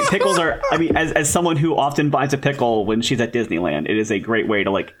will say pickles are, I mean, as someone who often buys a pickle when she's at Disneyland, it is a great way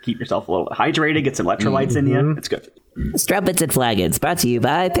to like keep yourself a little hydrated, get some electrolytes in you. It's good. Strumpets and Flagons, brought to you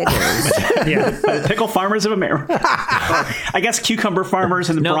by Pickles. The Pickle Farmers of America. I guess cucumber farmers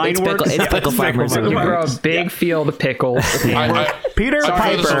and brine works. It's pickle farmers. You grow a big field of pickles. Peter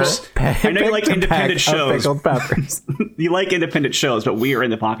Piper's. I know you like independent shows. You like independent shows, but we are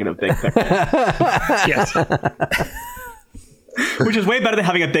in the pocket of big pickles. Yes. Which is way better than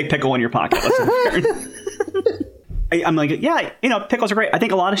having a big pickle in your pocket. I'm like, pickles are great. I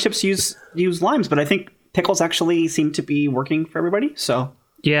think a lot of ships use limes, but I think pickles actually seem to be working for everybody. So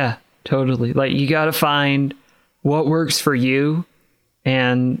yeah, totally. Like you got to find what works for you,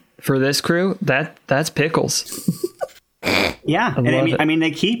 and for this crew, that's pickles. Yeah, I mean,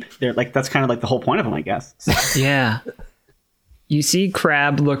 they're like that's kind of like the whole point of them, I guess. So. Yeah. You see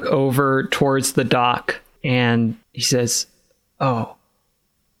Crab look over towards the dock, and he says, "Oh,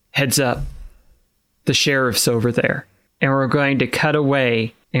 heads up, the sheriff's over there." and we're going to cut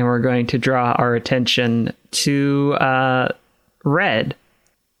away, and we're going to draw our attention to Red.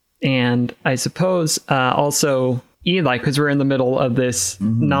 And I suppose also Eli, because we're in the middle of this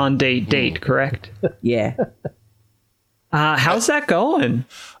non-date date, correct? Yeah. How's that going?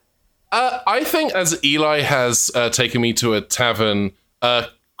 I think as Eli has taken me to a tavern,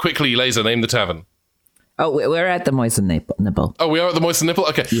 quickly, Laser, name the tavern. Oh, we're at the Moistened Nipple. Oh, we are at the Moistened Nipple?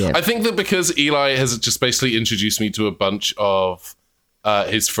 Okay. Yeah. I think that because Eli has just basically introduced me to a bunch of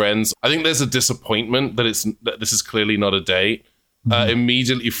his friends, I think there's a disappointment that this is clearly not a date.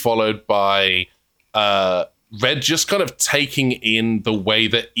 Immediately followed by Red just kind of taking in the way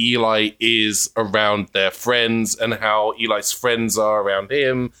that Eli is around their friends and how Eli's friends are around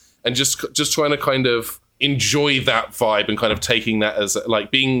him, and just trying to kind of enjoy that vibe and kind of taking that as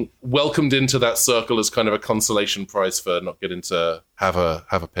like being welcomed into that circle as kind of a consolation prize for not getting to have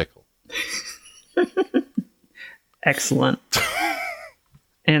a pickle. Excellent.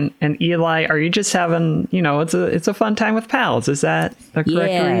 And Eli, are you just having, it's a fun time with pals? Is that the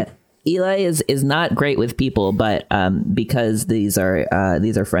correct read? Eli is not great with people, but because these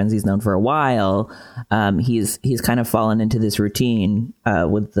are friends he's known for a while, he's kind of fallen into this routine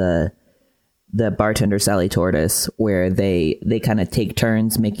with the bartender Sally Tortoise, where they kind of take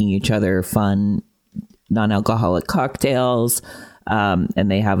turns making each other fun non-alcoholic cocktails. And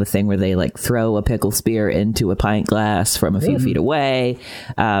they have a thing where they like throw a pickle spear into a pint glass from a few feet away.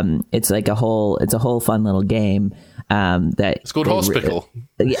 It's like a whole fun little game. That it's called horse pickle.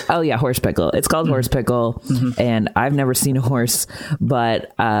 Horse pickle. It's called horse pickle, and I've never seen a horse,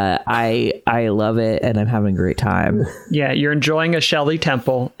 but I love it, and I'm having a great time. Yeah, you're enjoying a Shelley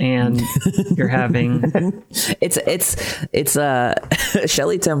Temple, and you're having it's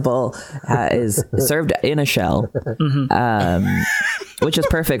Shelley Temple is served in a shell, which is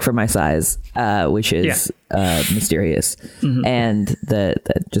perfect for my size, which is mysterious, and the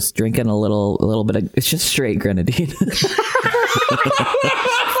just drinking a little bit of, it's just straight grenadine.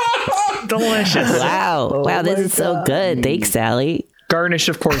 Delicious. Wow, this is so good. Thanks, Sally. Garnish,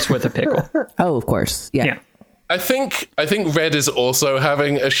 of course, with a pickle. Oh, of course. Yeah. I think Red is also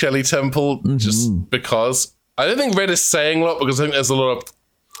having a Shelley Temple just because. I don't think Red is saying a lot because I think there's a lot of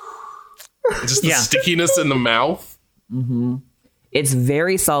just the stickiness in the mouth. It's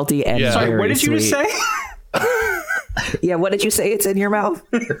very salty and very Sorry, what did you just say? Yeah, what did you say? It's in your mouth?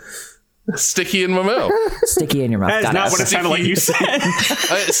 Sticky in my mouth. Sticky in your mouth. That is not what it sounded like you said.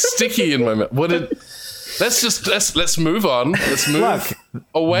 It's sticky in my mouth. Let's move on. Let's move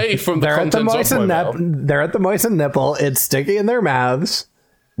away from the contents of my mouth. They're at the Moistened Nipple. It's sticky in their mouths.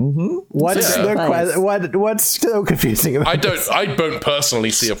 What's so confusing about this? I don't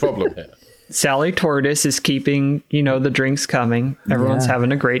personally see a problem here. Sally Tortoise is keeping, the drinks coming. Everyone's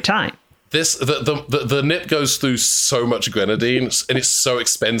having a great time. The nip goes through so much grenadine, and it's so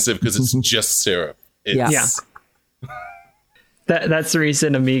expensive because it's just syrup. That's the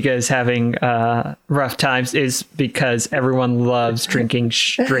reason Amiga is having rough times, is because everyone loves drinking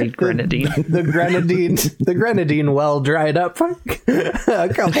straight grenadine. The grenadine well dried up a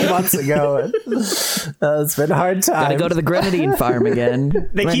couple months ago. It's been a hard time. Gotta go to the grenadine farm again.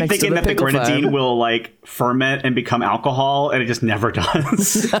 They keep thinking that the grenadine will like ferment and become alcohol, and it just never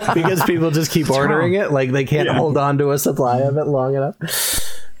does. Because people just keep ordering it. Like they can't hold on to a supply of it long enough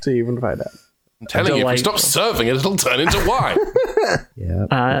to even find out. I'm telling you, if you stop serving it, it'll turn into wine.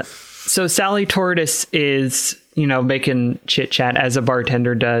 So Sally Tortoise is, making chit chat as a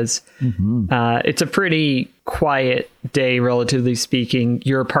bartender does. It's a pretty quiet day, relatively speaking.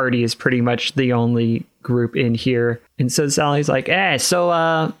 Your party is pretty much the only group in here. And so Sally's like,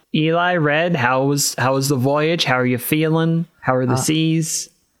 Eli, Red, how was the voyage? How are you feeling? How are the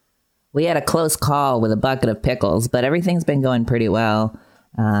seas? We had a close call with a bucket of pickles, but everything's been going pretty well.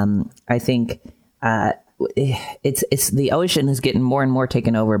 I think it's the ocean is getting more and more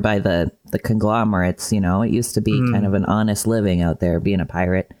taken over by the conglomerates. It used to be kind of an honest living out there, being a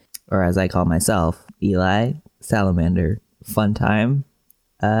pirate, or as I call myself, Eli Salamander, fun time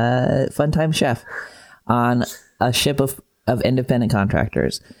chef on a ship of independent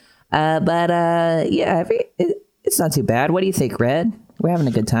contractors. It's not too bad. What do you think, Red? We're having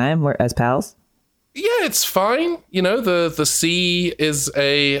a good time. We're as pals. Yeah, it's fine. The sea is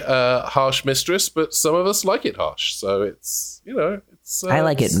a harsh mistress, but some of us like it harsh. So it's. I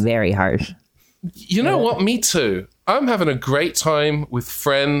like it very harsh. You know what? Me too. I'm having a great time with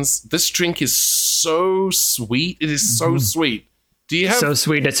friends. This drink is so sweet. It is so sweet. Do you have so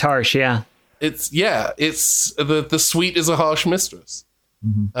sweet? It's harsh. Yeah. It's the sweet is a harsh mistress.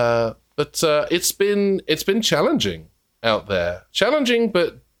 But it's been challenging out there. Challenging,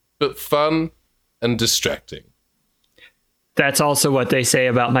 but fun. And distracting. That's also what they say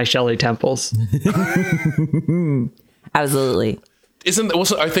about my Shelley temples. Absolutely.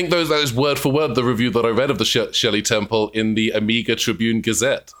 I think that is word for word the review that I read of the Shelley Temple in the Amiga Tribune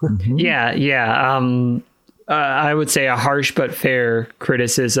Gazette. Yeah. I would say a harsh but fair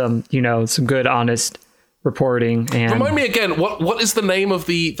criticism, some good, honest reporting. And Remind me again, what is the name of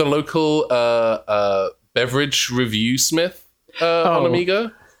the local beverage review smith on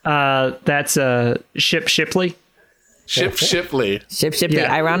Amiga? That's Shipley. Shipley. Shipley,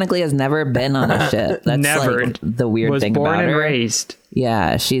 Yeah. ironically, has never been on a ship. That's Never. like the weird Was thing born about and her. raised.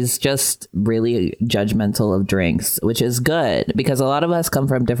 Yeah, she's just really judgmental of drinks, which is good because a lot of us come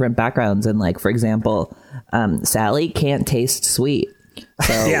from different backgrounds. And like, for example, Sally can't taste sweet.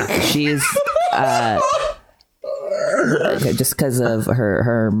 So Yeah. she's just because of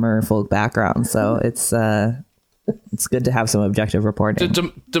her merfolk background. So it's good to have some objective reporting.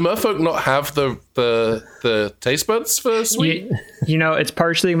 Do merfolk not have the taste buds for sweet? It's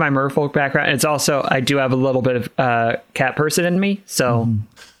partially my merfolk background. It's also, I do have a little bit of cat person in me. So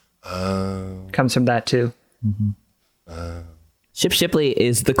comes from that too. Shipley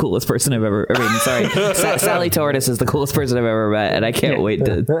is the coolest person I've ever. Sally Tortoise is the coolest person I've ever met, and I can't wait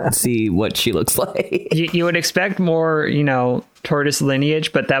to see what she looks like. You would expect more, tortoise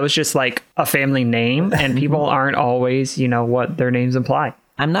lineage, but that was just like a family name, and people aren't always, what their names imply.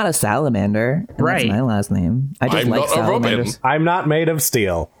 I'm not a salamander. And Right. That's my last name. I just I'm like not a robin. salamanders. I'm not made of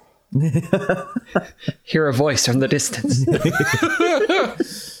steel. Hear a voice from the distance.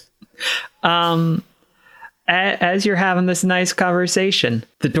 As you're having this nice conversation,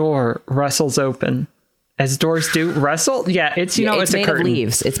 the door rustles open. As doors do, rustle? Yeah, it's It's a made curtain. of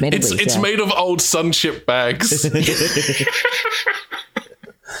leaves. It's made of leaves. It's yeah. made of old sunship bags.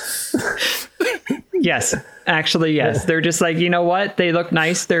 Yes, actually, yes. They're just like, you know what? They look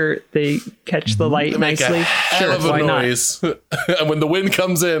nice. They catch the light Make nicely. a hell Sure, of a why not? noise. And when the wind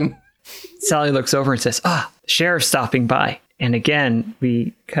comes in, Sally looks over and says, sheriff's stopping by. And again,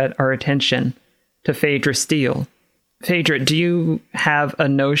 we cut our attention to Phaedra Steele. Phaedra, do you have a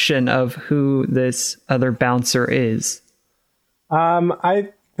notion of who this other bouncer is? I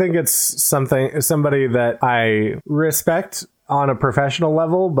think it's somebody that I respect on a professional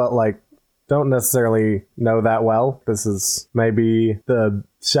level, but like don't necessarily know that well. This is maybe the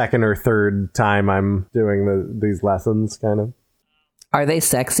second or third time I'm doing these lessons, kind of. Are they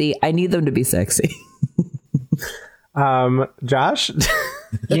sexy? I need them to be sexy. Josh?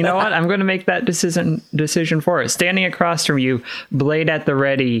 You know what? I'm going to make that decision for us. Standing across from you, blade at the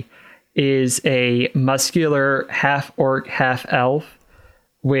ready, is a muscular half-orc, half-elf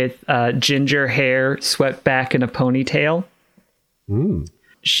with ginger hair swept back in a ponytail.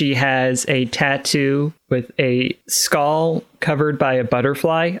 She has a tattoo with a skull covered by a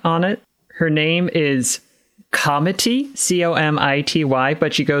butterfly on it. Her name is Comity, Comity,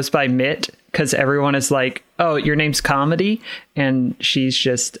 but she goes by Mitt because everyone is like, oh, your name's Comedy. And she's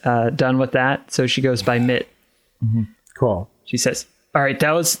just done with that. So she goes by Mitt. Cool. She says, all right,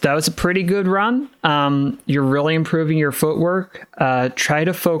 that was a pretty good run. You're really improving your footwork. Try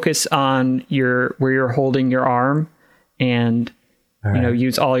to focus on where you're holding your arm and,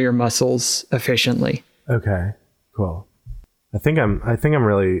 use all your muscles efficiently. Okay. Cool. I think I'm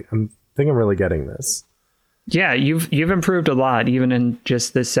really getting this. Yeah, you've improved a lot, even in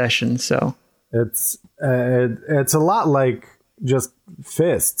just this session. So It's a lot like just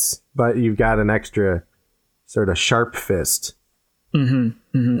fists, but you've got an extra sort of sharp fist. a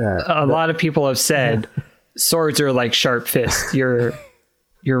lot of people have said swords are like sharp fists. You're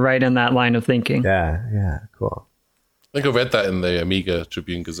right in that line of thinking. Yeah, cool. I think I read that in the Amiga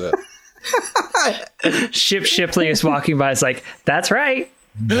Tribune Gazette. Shipley is walking by. It's like, that's right.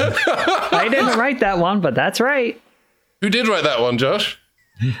 I didn't write that one, but that's right. Who did write that one, Josh?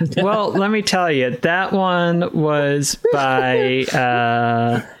 Well, let me tell you, that one was by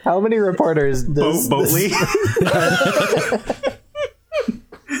How many reporters does Boatley?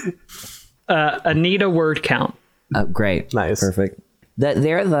 Anita Word Count. Oh, great. Nice. Perfect.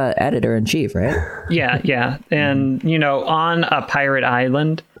 They're the editor-in-chief, right? Yeah. And, on a pirate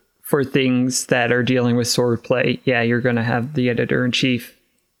island for things that are dealing with swordplay, you're going to have the editor-in-chief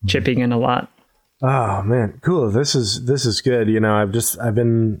chipping in a lot. Oh man, cool. This is good. I've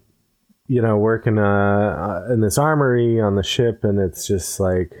been, working in this armory on the ship, and it's just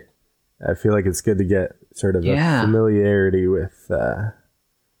like, I feel like it's good to get sort of a familiarity with,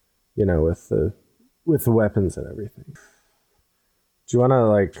 with the weapons and everything. Do you want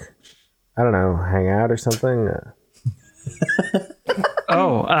to I don't know, hang out or something?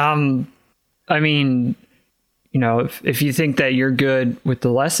 I mean, if you think that you're good with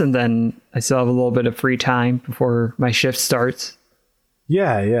the lesson, then I still have a little bit of free time before my shift starts.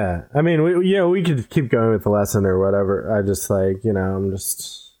 Yeah. I mean, we could keep going with the lesson or whatever. I just like,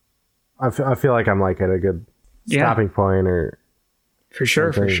 I feel like I'm like at a good stopping point or for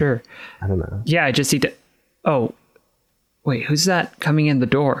sure. I don't know. Yeah, I just need to. Oh, wait, who's that coming in the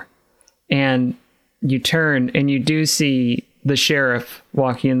door? And you turn and you do see the sheriff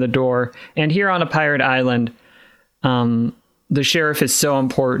walking in the door. And here on a pirate island, the sheriff is so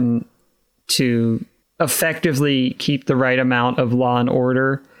important to effectively keep the right amount of law and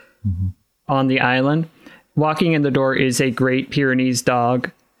order on the island. Walking in the door is a Great Pyrenees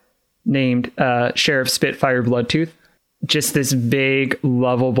dog named Sheriff Spitfire Bloodtooth. Just this big,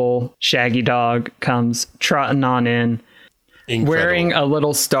 lovable, shaggy dog comes trotting on in, wearing a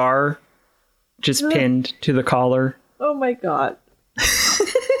little star just pinned to the collar. Oh my god.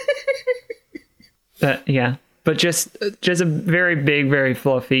 Yeah, but just a very big, very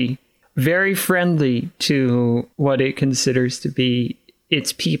fluffy, very friendly to what it considers to be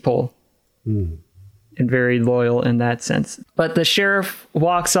its people, and very loyal in that sense. But the sheriff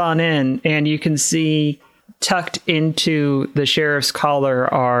walks on in, and you can see tucked into the sheriff's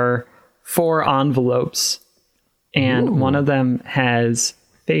collar are 4 envelopes, and one of them has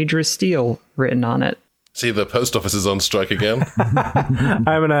Phaedra Steele written on it. See, the post office is on strike again. I'm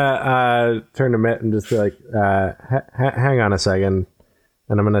gonna turn to Mitt and just be like, hang on a second,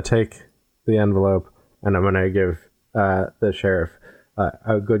 and I'm gonna take the envelope and I'm gonna give the sheriff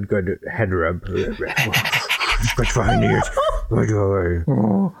a good head rub. Good for her ears.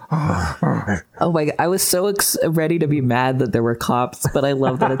 Oh my god! I was so ready to be mad that there were cops, but I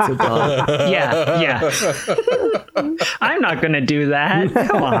love that it's a dog. Yeah. I'm not gonna do that.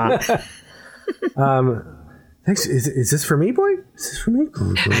 Come on. Thanks. Is this for me, boy? Is this for me?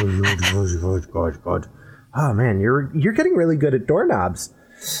 God. Oh man, you're getting really good at doorknobs.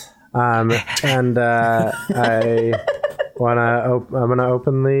 And I'm gonna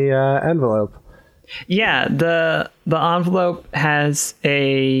open the envelope. Yeah, the envelope has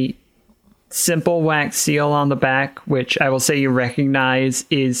a simple wax seal on the back, which I will say you recognize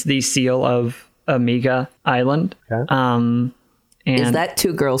is the seal of Amiga Island. Okay. And is that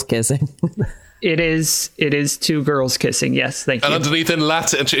 2 girls kissing? It is 2 girls kissing. Yes, thank you. And underneath in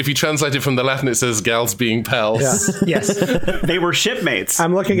Latin, if you translate it from the Latin, it says "gals being pals." Yeah. Yes, They were shipmates.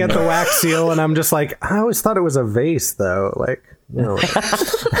 I'm looking at the wax seal and I'm just like, I always thought it was a vase, though. Like,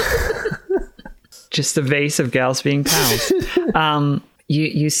 just a vase of gals being pals.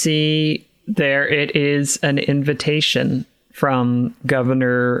 You see there it is an invitation from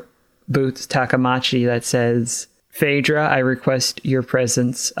Governor Booth Takamachi that says, Phaedra, I request your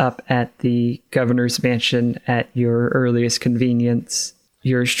presence up at the governor's mansion at your earliest convenience.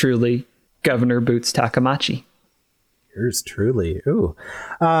 Yours truly, Governor Boots Takamachi. Yours truly. Ooh.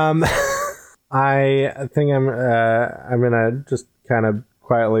 I think I'm gonna just kind of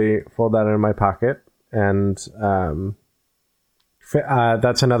quietly fold that in my pocket, and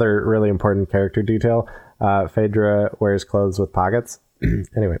that's another really important character detail. Phaedra wears clothes with pockets.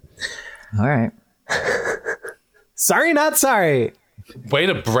 Anyway. All right. Sorry, not sorry. Way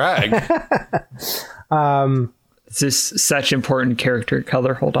to brag. Is this such important character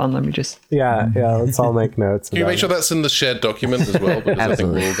color? Hold on, let me just... Yeah, let's all make notes. Can you make sure that's in the shared document as well? Because I think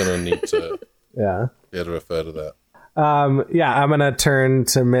Absolutely. we're all going to need to be able to refer to that. I'm gonna turn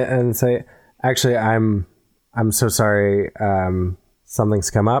to Mitt and say, actually, I'm so sorry.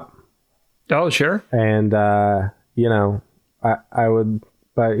 Something's come up, Oh, sure. and I would,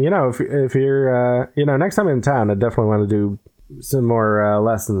 but if you're next time in town, I definitely want to do some more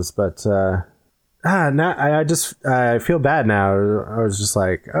lessons. But now I feel bad now. I was just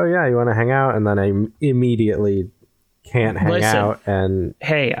like, oh yeah, you want to hang out, and then I immediately can't hang out. And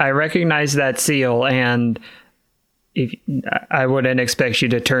Hey, I recognize that seal, and if I wouldn't expect you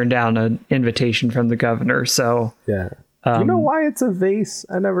to turn down an invitation from the governor. So, yeah, do you know why it's a vase?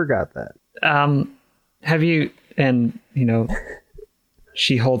 I never got that. have you? And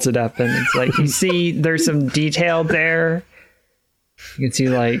she holds it up, and it's like you see, there's some detail there. You can see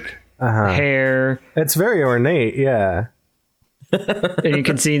like hair. It's very ornate. Yeah. And you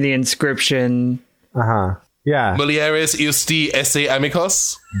can see the inscription. Yeah. Mulieres iusti esse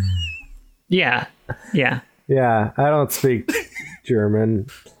amicos? Yeah. Yeah. I don't speak German.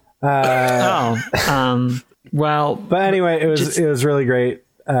 Well, But anyway, it was really great,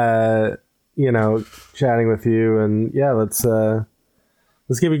 chatting with you, and yeah, let's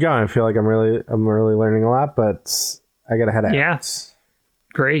keep it going. I feel like I'm really learning a lot, but I gotta head out. Yeah.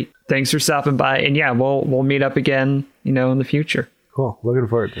 Great. Thanks for stopping by. And yeah, we'll meet up again, in the future. Cool. Looking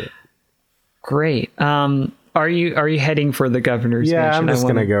forward to it. Great. are you heading for the governor's Yeah, mansion? I'm just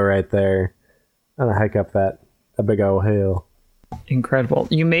gonna go right there. I'm gonna hike up a big old hill. Incredible.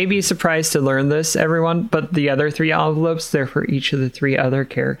 You may be surprised to learn this, everyone, but the other 3 envelopes, they're for each of the 3 other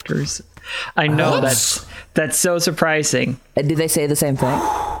characters. I know that's so surprising. Did they say the same thing?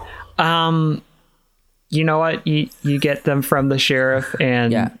 You know what? You get them from the sheriff,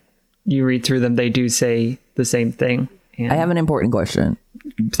 and you read through them. They do say the same thing. And I have an important question.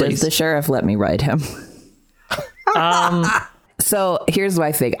 Please. Does the sheriff let me write him? So here's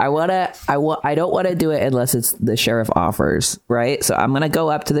my thing. I don't want to do it unless it's the sheriff offers, right? So I'm gonna go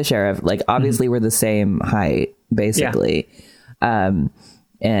up to the sheriff. Like, obviously we're the same height, basically, and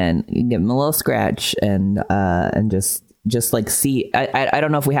give him a little scratch and just like see. I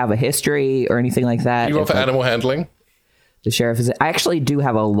don't know if we have a history or anything like that. You offer animal handling? The sheriff is. I actually do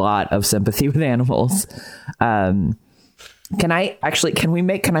have a lot of sympathy with animals. Can I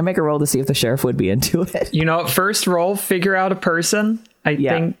make a roll to see if the sheriff would be into it? You know, first roll, figure out a person. I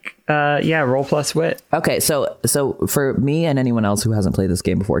think, roll plus wit. Okay, so for me and anyone else who hasn't played this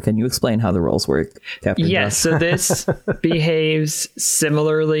game before, can you explain how the rolls work, Captain? Yes, so this behaves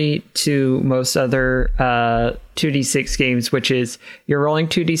similarly to most other 2d6 games, which is you're rolling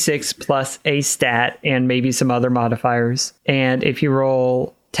 2d6 plus a stat and maybe some other modifiers. And if you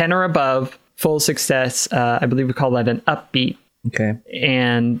roll 10 or above, full success, I believe we call that an upbeat. Okay.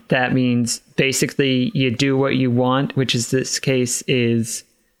 And that means basically you do what you want, which is this case is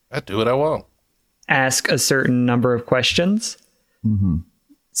I do what I want. Ask a certain number of questions.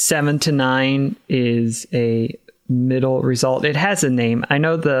 7 to 9 is a middle result. It has a name. I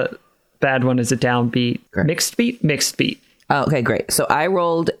know the bad one is a downbeat. Great. Mixed beat. Oh, okay, great. So I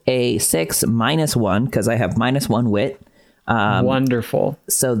rolled a 6 -1 because I have -1 wit. Wonderful.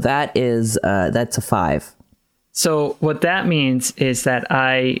 So that's a 5. So what that means is that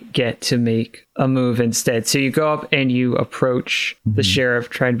I get to make a move instead. So you go up and you approach the sheriff,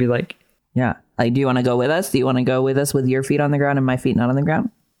 try to be like, yeah. Like, do you want to go with us? Do you want to go with us with your feet on the ground and my feet not on the ground?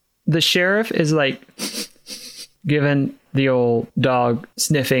 the sheriff is like giving the old dog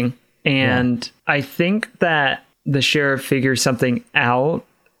sniffing. And I think that the sheriff figures something out.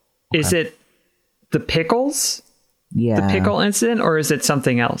 Okay. Is it the pickles? Yeah. The pickle incident, or is it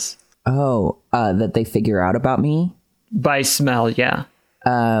something else? Oh, that they figure out about me? By smell, yeah.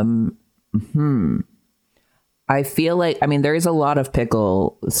 I feel like, I mean, there is a lot of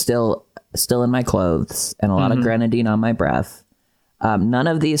pickle still in my clothes and a lot of grenadine on my breath. None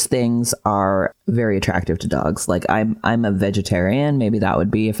of these things are very attractive to dogs. Like, I'm a vegetarian. Maybe that would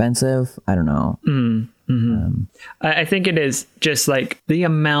be offensive. I don't know. I think it is just like the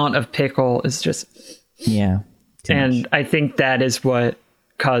amount of pickle is just... Yeah. And I think that is what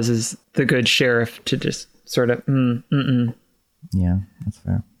causes the good sheriff to just sort of, Yeah, that's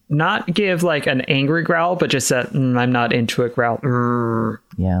fair. Not give like an angry growl, but just a, I'm not into it growl.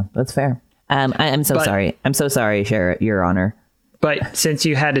 Yeah, that's fair. I'm so sorry. I'm so sorry, Sheriff, Your Honor. But since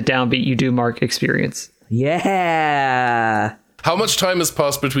you had a downbeat, you do mark experience. Yeah. How much time has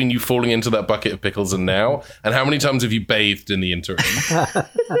passed between you falling into that bucket of pickles and now? And how many times have you bathed in the interim?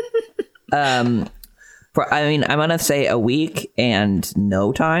 I mean, I'm going to say a week and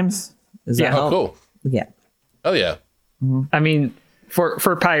no times. Is that Oh, cool. Yeah. Oh, yeah. I mean,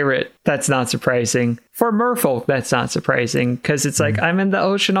 for Pirate, that's not surprising. For Merfolk, that's not surprising. Because it's like, I'm in the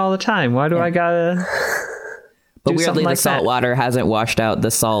ocean all the time. Why do I gotta... But weirdly, like the salt water hasn't washed out the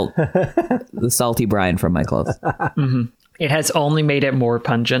salt, the salty brine from my clothes. It has only made it more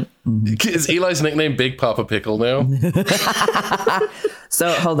pungent. Is Eli's nickname Big Papa Pickle now?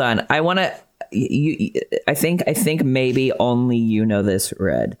 So hold on, I want to. I think maybe only you know this,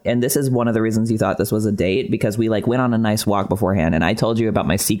 Red, and this is one of the reasons you thought this was a date, because we like went on a nice walk beforehand, and I told you about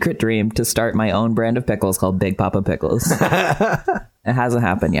my secret dream to start my own brand of pickles called Big Papa Pickles. It hasn't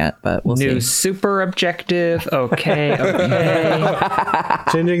happened yet, but we'll New see. super objective. Okay.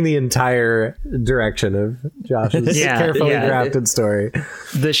 Changing the entire direction of Josh's carefully crafted story.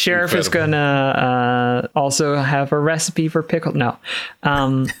 The sheriff is gonna also have a recipe for pickle. No.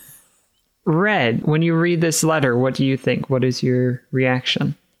 Red, when you read this letter, what do you think? What is your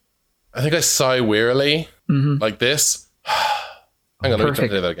reaction? I think I sigh wearily, like this. Hang on, let me try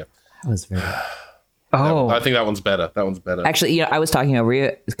to do that again. That was very. Oh, I think that one's better. That one's better. Actually, I was talking over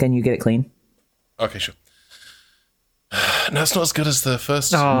you. Can you get it clean? Okay, sure. No, it's not as good as the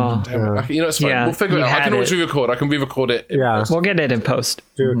first. Oh. Damn it. It's fine. Yeah, We'll figure it you out. I had can always it. re-record. I can re-record it. we'll get it in post.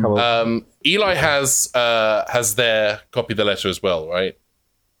 Do a couple. Eli has their copy of the letter as well, right?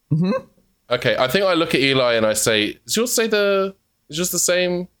 Okay, I think I look at Eli and I say, "Is yours the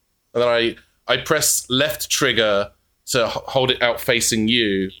same?" And then I press left trigger to hold it out facing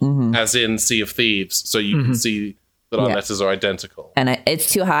you, as in Sea of Thieves, so you can see that our letters are identical. And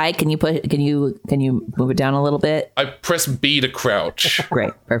it's too high. Can you move it down a little bit? I press B to crouch.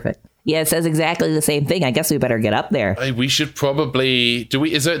 Great, perfect. Yeah, it says exactly the same thing. I guess we better get up there. Hey, we should probably do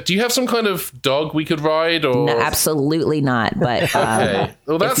you have some kind of dog we could ride, or No, absolutely not. But okay,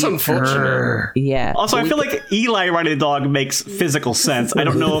 well that's unfortunate. Yeah. Also, I feel like Eli riding the dog makes physical sense. I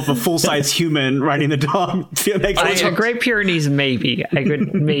don't know if a full-size human riding the dog makes sense. Great Pyrenees, maybe. I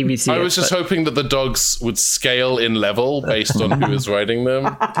could maybe see I was just hoping that the dogs would scale in level based on who is riding them,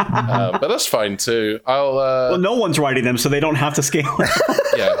 but that's fine too. Well, no one's riding them, so they don't have to scale.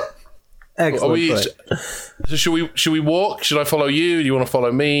 Yeah. Excellent. So should we walk? Should I follow you? Do you want to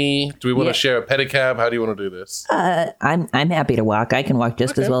follow me? Do we want to share a pedicab? How do you want to do this? I'm happy to walk. I can walk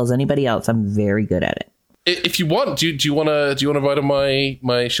just as well as anybody else. I'm very good at it. If you want, do you want to ride on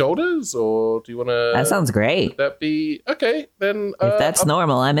my shoulders, or do you want to? That sounds great. That be okay then. If that's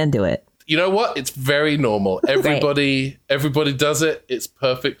normal, I'm into it. You know what? It's very normal. Everybody does it. It's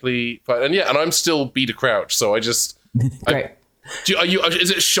perfectly fine. And and I'm still B to crouch, so I just Great. Is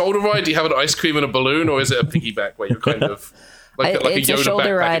it shoulder ride? Do you have an ice cream and a balloon, or is it a piggyback where you're kind of like it's a Yoda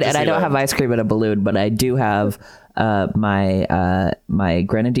shoulder ride, and I don't have ice cream and a balloon, but I do have my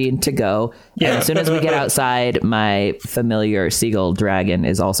grenadine to go. Yeah. And as soon as we get outside, my familiar seagull dragon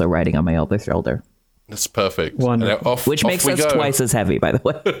is also riding on my other shoulder. That's perfect. Which makes us twice as heavy, by the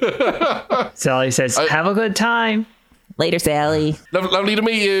way. Sally says, "Have a good time." Later, Sally. Lovely to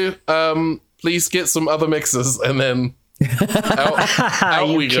meet you. Please get some other mixes, and then. Out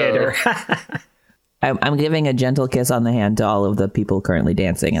you we kidder. go. I'm giving a gentle kiss on the hand to all of the people currently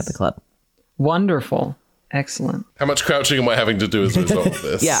dancing at the club. Wonderful. Excellent. How much crouching am I having to do as a result of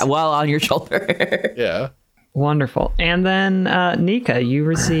this? Yeah, while on your shoulder. Yeah. Wonderful. And then, Nika, you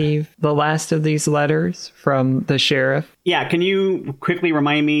receive the last of these letters from the sheriff. Yeah, can you quickly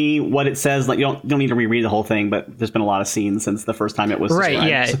remind me what it says? Like, you don't need to reread the whole thing, but there's been a lot of scenes since the first time it was right.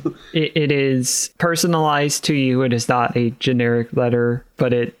 described. Yeah, it is personalized to you. It is not a generic letter,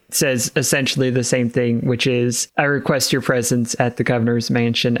 but it says essentially the same thing, which is, I request your presence at the governor's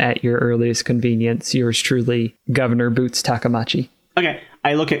mansion at your earliest convenience. Yours truly, Governor Boots Takamachi. Okay,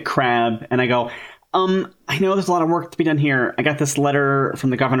 I look at Crab and I go, I know there's a lot of work to be done here. I got this letter from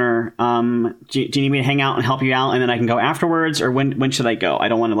the governor. Do you need me to hang out and help you out, and then I can go afterwards, or when should I go? I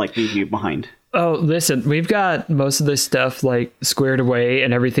don't want to leave you behind. Oh, listen, we've got most of this stuff squared away,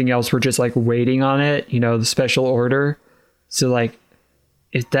 and everything else we're just waiting on it. The special order. So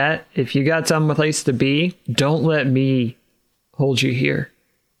if you got some place to be, don't let me hold you here.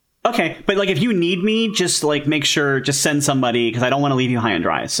 Okay, but if you need me, just make sure, just send somebody, because I don't want to leave you high and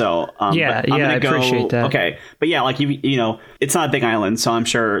dry. So I appreciate that. Okay, but yeah, it's not a big island, so I'm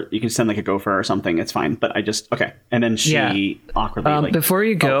sure you can send a gopher or something. It's fine. But I just okay, and then she awkwardly before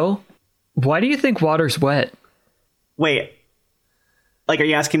you go, why do you think water's wet? Wait, are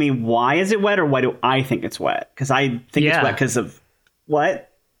you asking me why is it wet, or why do I think it's wet? Because I think it's wet because of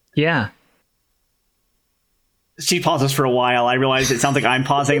what? Yeah. She pauses for a while. I realize it sounds like I'm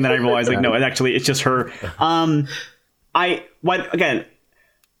pausing, and then I realize no, it's just her. I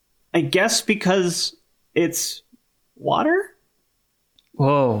guess because it's water.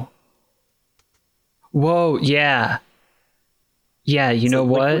 Whoa, yeah. You know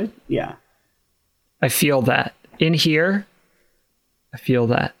what? Liquid? Yeah. I feel that in here. I feel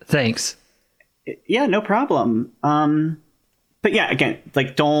that. Thanks. Yeah, no problem. But yeah, again,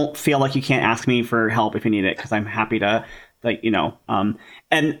 don't feel like you can't ask me for help if you need it, because I'm happy to,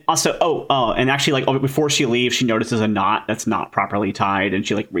 and also, and actually, before she leaves, she notices a knot that's not properly tied, and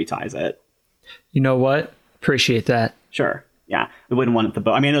she reties it. You know what? Appreciate that. Sure. Yeah, we wouldn't want the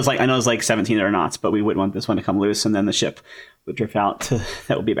boat. I mean, I know it's 17 other knots, but we wouldn't want this one to come loose, and then the ship would drift out.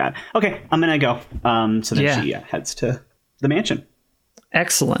 That would be bad. Okay, I'm gonna go. So then she heads to the mansion.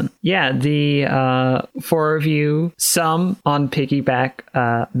 Excellent. Yeah, the four of you, some on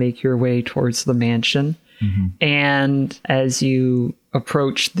piggyback, make your way towards the mansion. Mm-hmm. And as you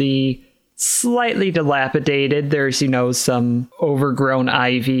approach the slightly dilapidated, there's, some overgrown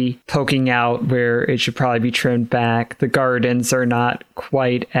ivy poking out where it should probably be trimmed back. The gardens are not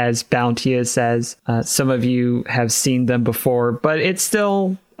quite as bounteous as some of you have seen them before, but it's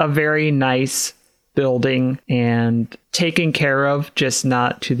still a very nice building and taken care of, just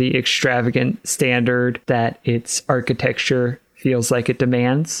not to the extravagant standard that its architecture feels like it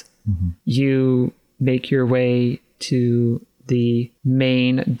demands. Mm-hmm. You make your way to the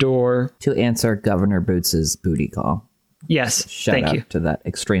main door to answer Governor Boots's booty call. Yes, Shout out to that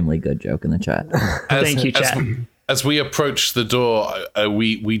extremely good joke in the chat. Thank you, chat. As we approach the door,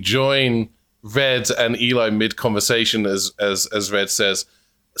 we join Red and Eli mid-conversation as Red says,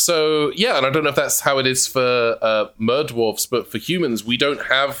 so, yeah, and I don't know if that's how it is for Murdwarfs, but for humans, we don't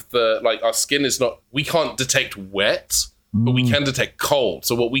have our skin is not, we can't detect wet, but we can detect cold.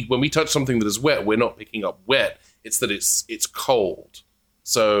 So when we touch something that is wet, we're not picking up wet. It's that it's cold.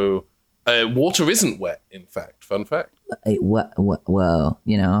 So water isn't wet, in fact. Fun fact. Whoa, whoa,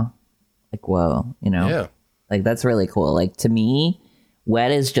 Yeah. Like, that's really cool. Like, to me,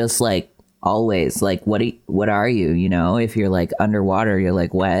 wet is just like always like, what are you? If you're like underwater, you're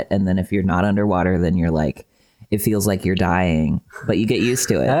like wet. And then if you're not underwater, then you're like, it feels like you're dying, but you get used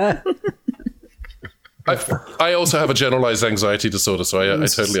to it. I also have a generalized anxiety disorder, so I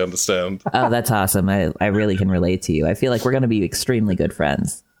totally understand. Oh, that's awesome. I really can relate to you. I feel like we're going to be extremely good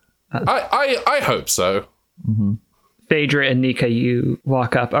friends. I hope so. Mm-hmm. Phaedra and Nika, you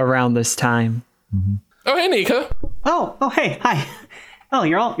walk up around this time. Mm-hmm. Oh, hey, Nika. Oh, hey, hi. Oh,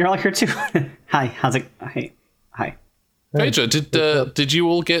 you're all here too. Hi, how's it? Hey, hi. Phaedra, did you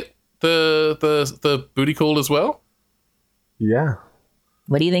all get the booty call as well? Yeah.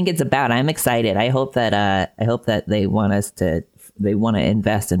 What do you think it's about? I'm excited. I hope that they want to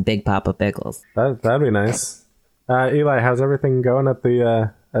invest in Big Papa Pickles. That'd be nice. Eli, how's everything going at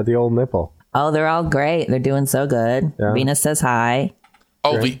the old nipple? Oh, they're all great. They're doing so good. Yeah. Venus says hi.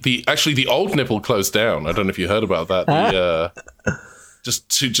 Oh, the old nipple closed down. I don't know if you heard about that.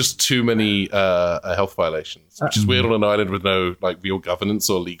 Just too many health violations, which is weird on an island with no like real governance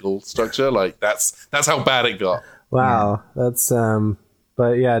or legal structure. Like that's how bad it got. Wow, that's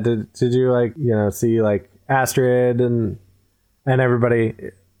But yeah, did you see like Astrid and everybody?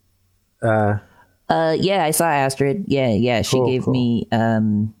 Yeah, I saw Astrid. Yeah. She gave me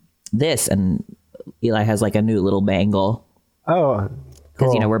this, and Eli has like a new little bangle. Oh,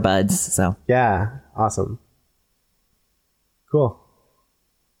 because we're buds. So yeah, awesome, cool.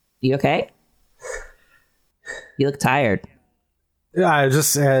 You okay? You look tired. Yeah, I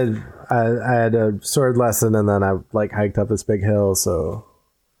just had a sword lesson, and then I like hiked up this big hill. So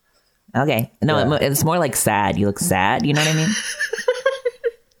okay, no, yeah. It's more like sad. You look sad. You know what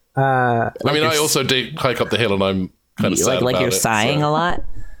I mean? I also did hike up the hill, and I'm kind of sad like about you're it, sighing a lot.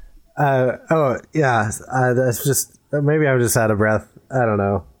 Oh yeah, that's just maybe I'm just out of breath. I don't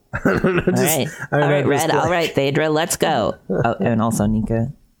know. All right, Red. All right, Phaedra, let's go. Oh, and also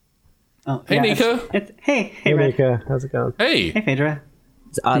Nika. Oh, hey, yeah, Nika. Hey, Red. Nika. How's it going? Hey, Phaedra.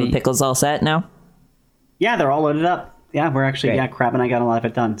 Is the pickles all set now? Yeah, they're all loaded up. Yeah, we're actually, Crab and I got a lot of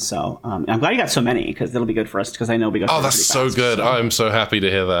it done. So I'm glad you got so many, because it'll be good for us, because I know we go. Oh, that's so good. So. I'm so happy to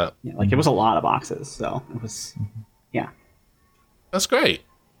hear that. Yeah, it was a lot of boxes, so it was, yeah. That's great.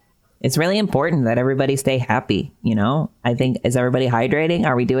 It's really important that everybody stay happy, I think, is everybody hydrating?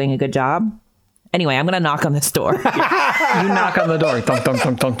 Are we doing a good job? Anyway, I'm going to knock on this door. You knock on the door. Thunk, thunk,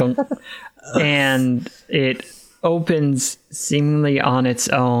 thunk, thunk, thunk. And it opens seemingly on its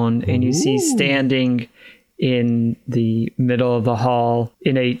own. And you see standing in the middle of the hall,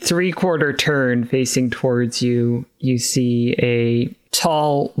 in a 3/4 turn facing towards you, you see a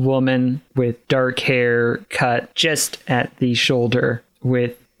tall woman with dark hair cut just at the shoulder,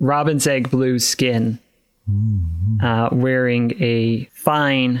 with robin's egg blue skin, wearing a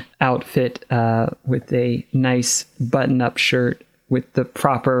fine outfit with a nice button-up shirt with the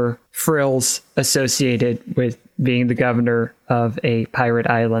proper frills associated with being the governor of a pirate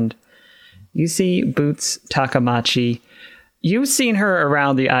island. You see Boots Takamachi. You've seen her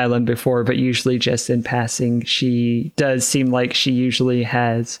around the island before, but usually just in passing. She does seem like she usually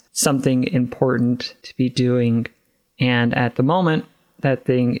has something important to be doing, and at the moment, that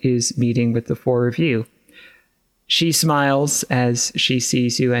thing is meeting with the four of you. She smiles as she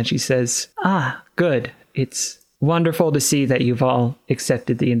sees you, and she says, "Ah, good. It's wonderful to see that you've all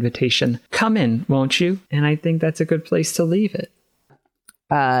accepted the invitation. Come in, won't you?" And I think that's a good place to leave it.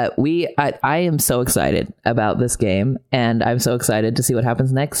 I am so excited about this game, and I'm so excited to see what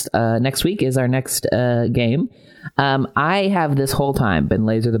happens next. Next week is our next game. I have this whole time been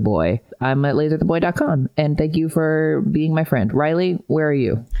Laser the Boy. I'm at lasertheboy.com, and thank you for being my friend. Riley, where are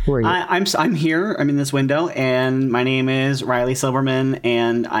you? Who are you? I'm here. I'm in this window, and my name is Riley Silverman,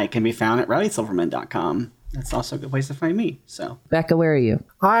 and I can be found at rileysilverman.com. That's also a good place to find me. So, Becca, where are you?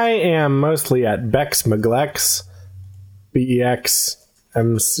 I am mostly at Bex McGlex, BEXMCGLEX.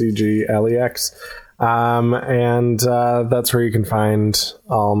 And that's where you can find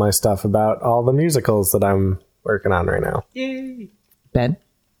all my stuff about all the musicals that I'm working on right now. Yay! Ben?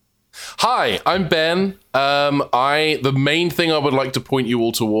 Hi, I'm Ben. The main thing I would like to point you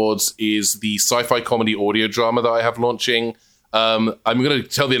all towards is the sci-fi comedy audio drama that I have launching. I'm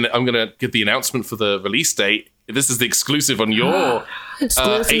gonna give the announcement for the release date This is the exclusive on your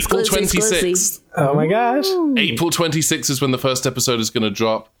April 26th. Oh my gosh. April 26th is when the first episode is going to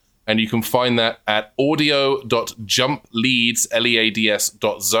drop. And you can find that at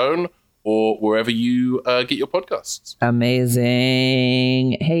audio.jumpleads.zone or wherever you get your podcasts.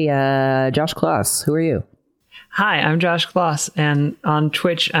 Amazing. Hey, Josh Kloss, who are you? Hi, I'm Josh Kloss, and on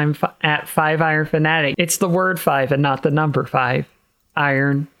Twitch, I'm at 5 Iron Fanatic. It's the word 5 and not the number 5.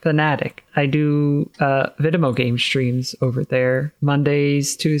 Iron Fanatic. I do Vidimo game streams over there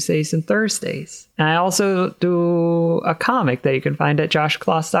Mondays, Tuesdays, and Thursdays. And I also do a comic that you can find at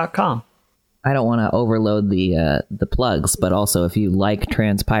joshkloss.com. I don't want to overload the plugs, but also if you like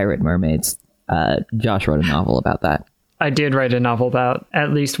trans pirate mermaids, Josh wrote a novel about that. I did write a novel about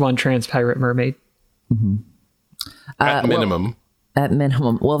at least one trans pirate mermaid. Mm-hmm. At minimum. At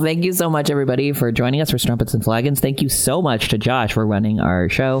minimum. Well, thank you so much, everybody, for joining us for Strumpets and Flagons. Thank you so much to Josh for running our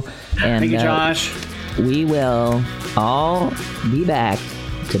show. And thank you, Josh. We will all be back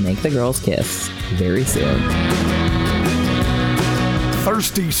to make the girls kiss very soon.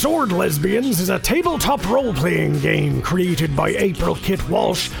 Thirsty Sword Lesbians is a tabletop role-playing game created by April Kit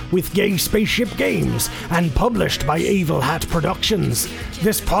Walsh with Gay Spaceship Games and published by Evil Hat Productions.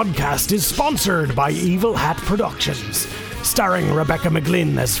 This podcast is sponsored by Evil Hat Productions. Starring Rebecca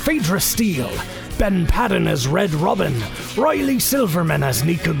McGlynn as Phaedra Steele, Ben Padden as Red Robin, Riley Silverman as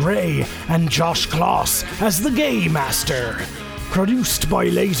Nika Gray, and Josh Kloss as the Gay Master. Produced by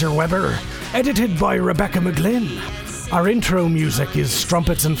Laser Weber, edited by Rebecca McGlynn. Our intro music is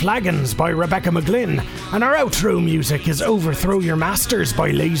Strumpets and Flagons by Rebecca McGlynn, and our outro music is Overthrow Your Masters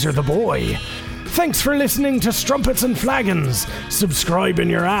by Laser the Boy. Thanks for listening to Strumpets and Flagons. Subscribe in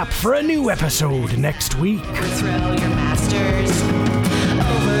your app for a new episode next week. Overthrow your masters.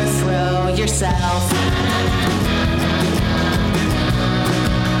 Overthrow yourself.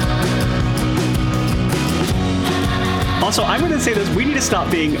 Also, I'm going to say this. We need to stop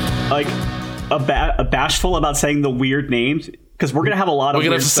being like bashful about saying the weird names, because we're going to have a lot of we're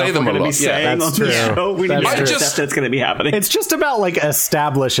going to weird have to stuff say them we're going to be saying That's on true. the show. We need to accept that's going to be happening. It's just about like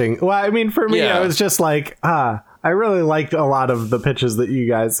establishing. Well, I mean, for me, Yeah. I was just like, I really liked a lot of the pitches that you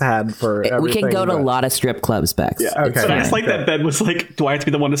guys had for everything. We can go to a but- lot of strip clubs, Bex. Yeah, Okay. but I just like that Ben was like, "Do I have to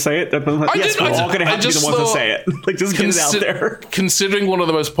be the one to say it?" Like, yes, we're all going to have to be the ones to say it. Like, just get it out there. Considering one of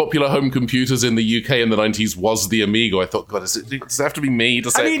the most popular home computers in the UK in the 90s was the Amiga, I thought, God, does it have to be me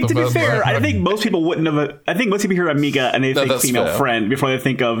to say I it mean, the to be first fair, time? I think most people wouldn't have. I think most people hear Amiga and they think that's female fair. friend before they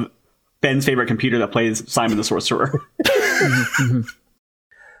think of Ben's favorite computer that plays Simon the Sorcerer.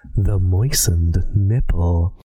 The moistened nipple.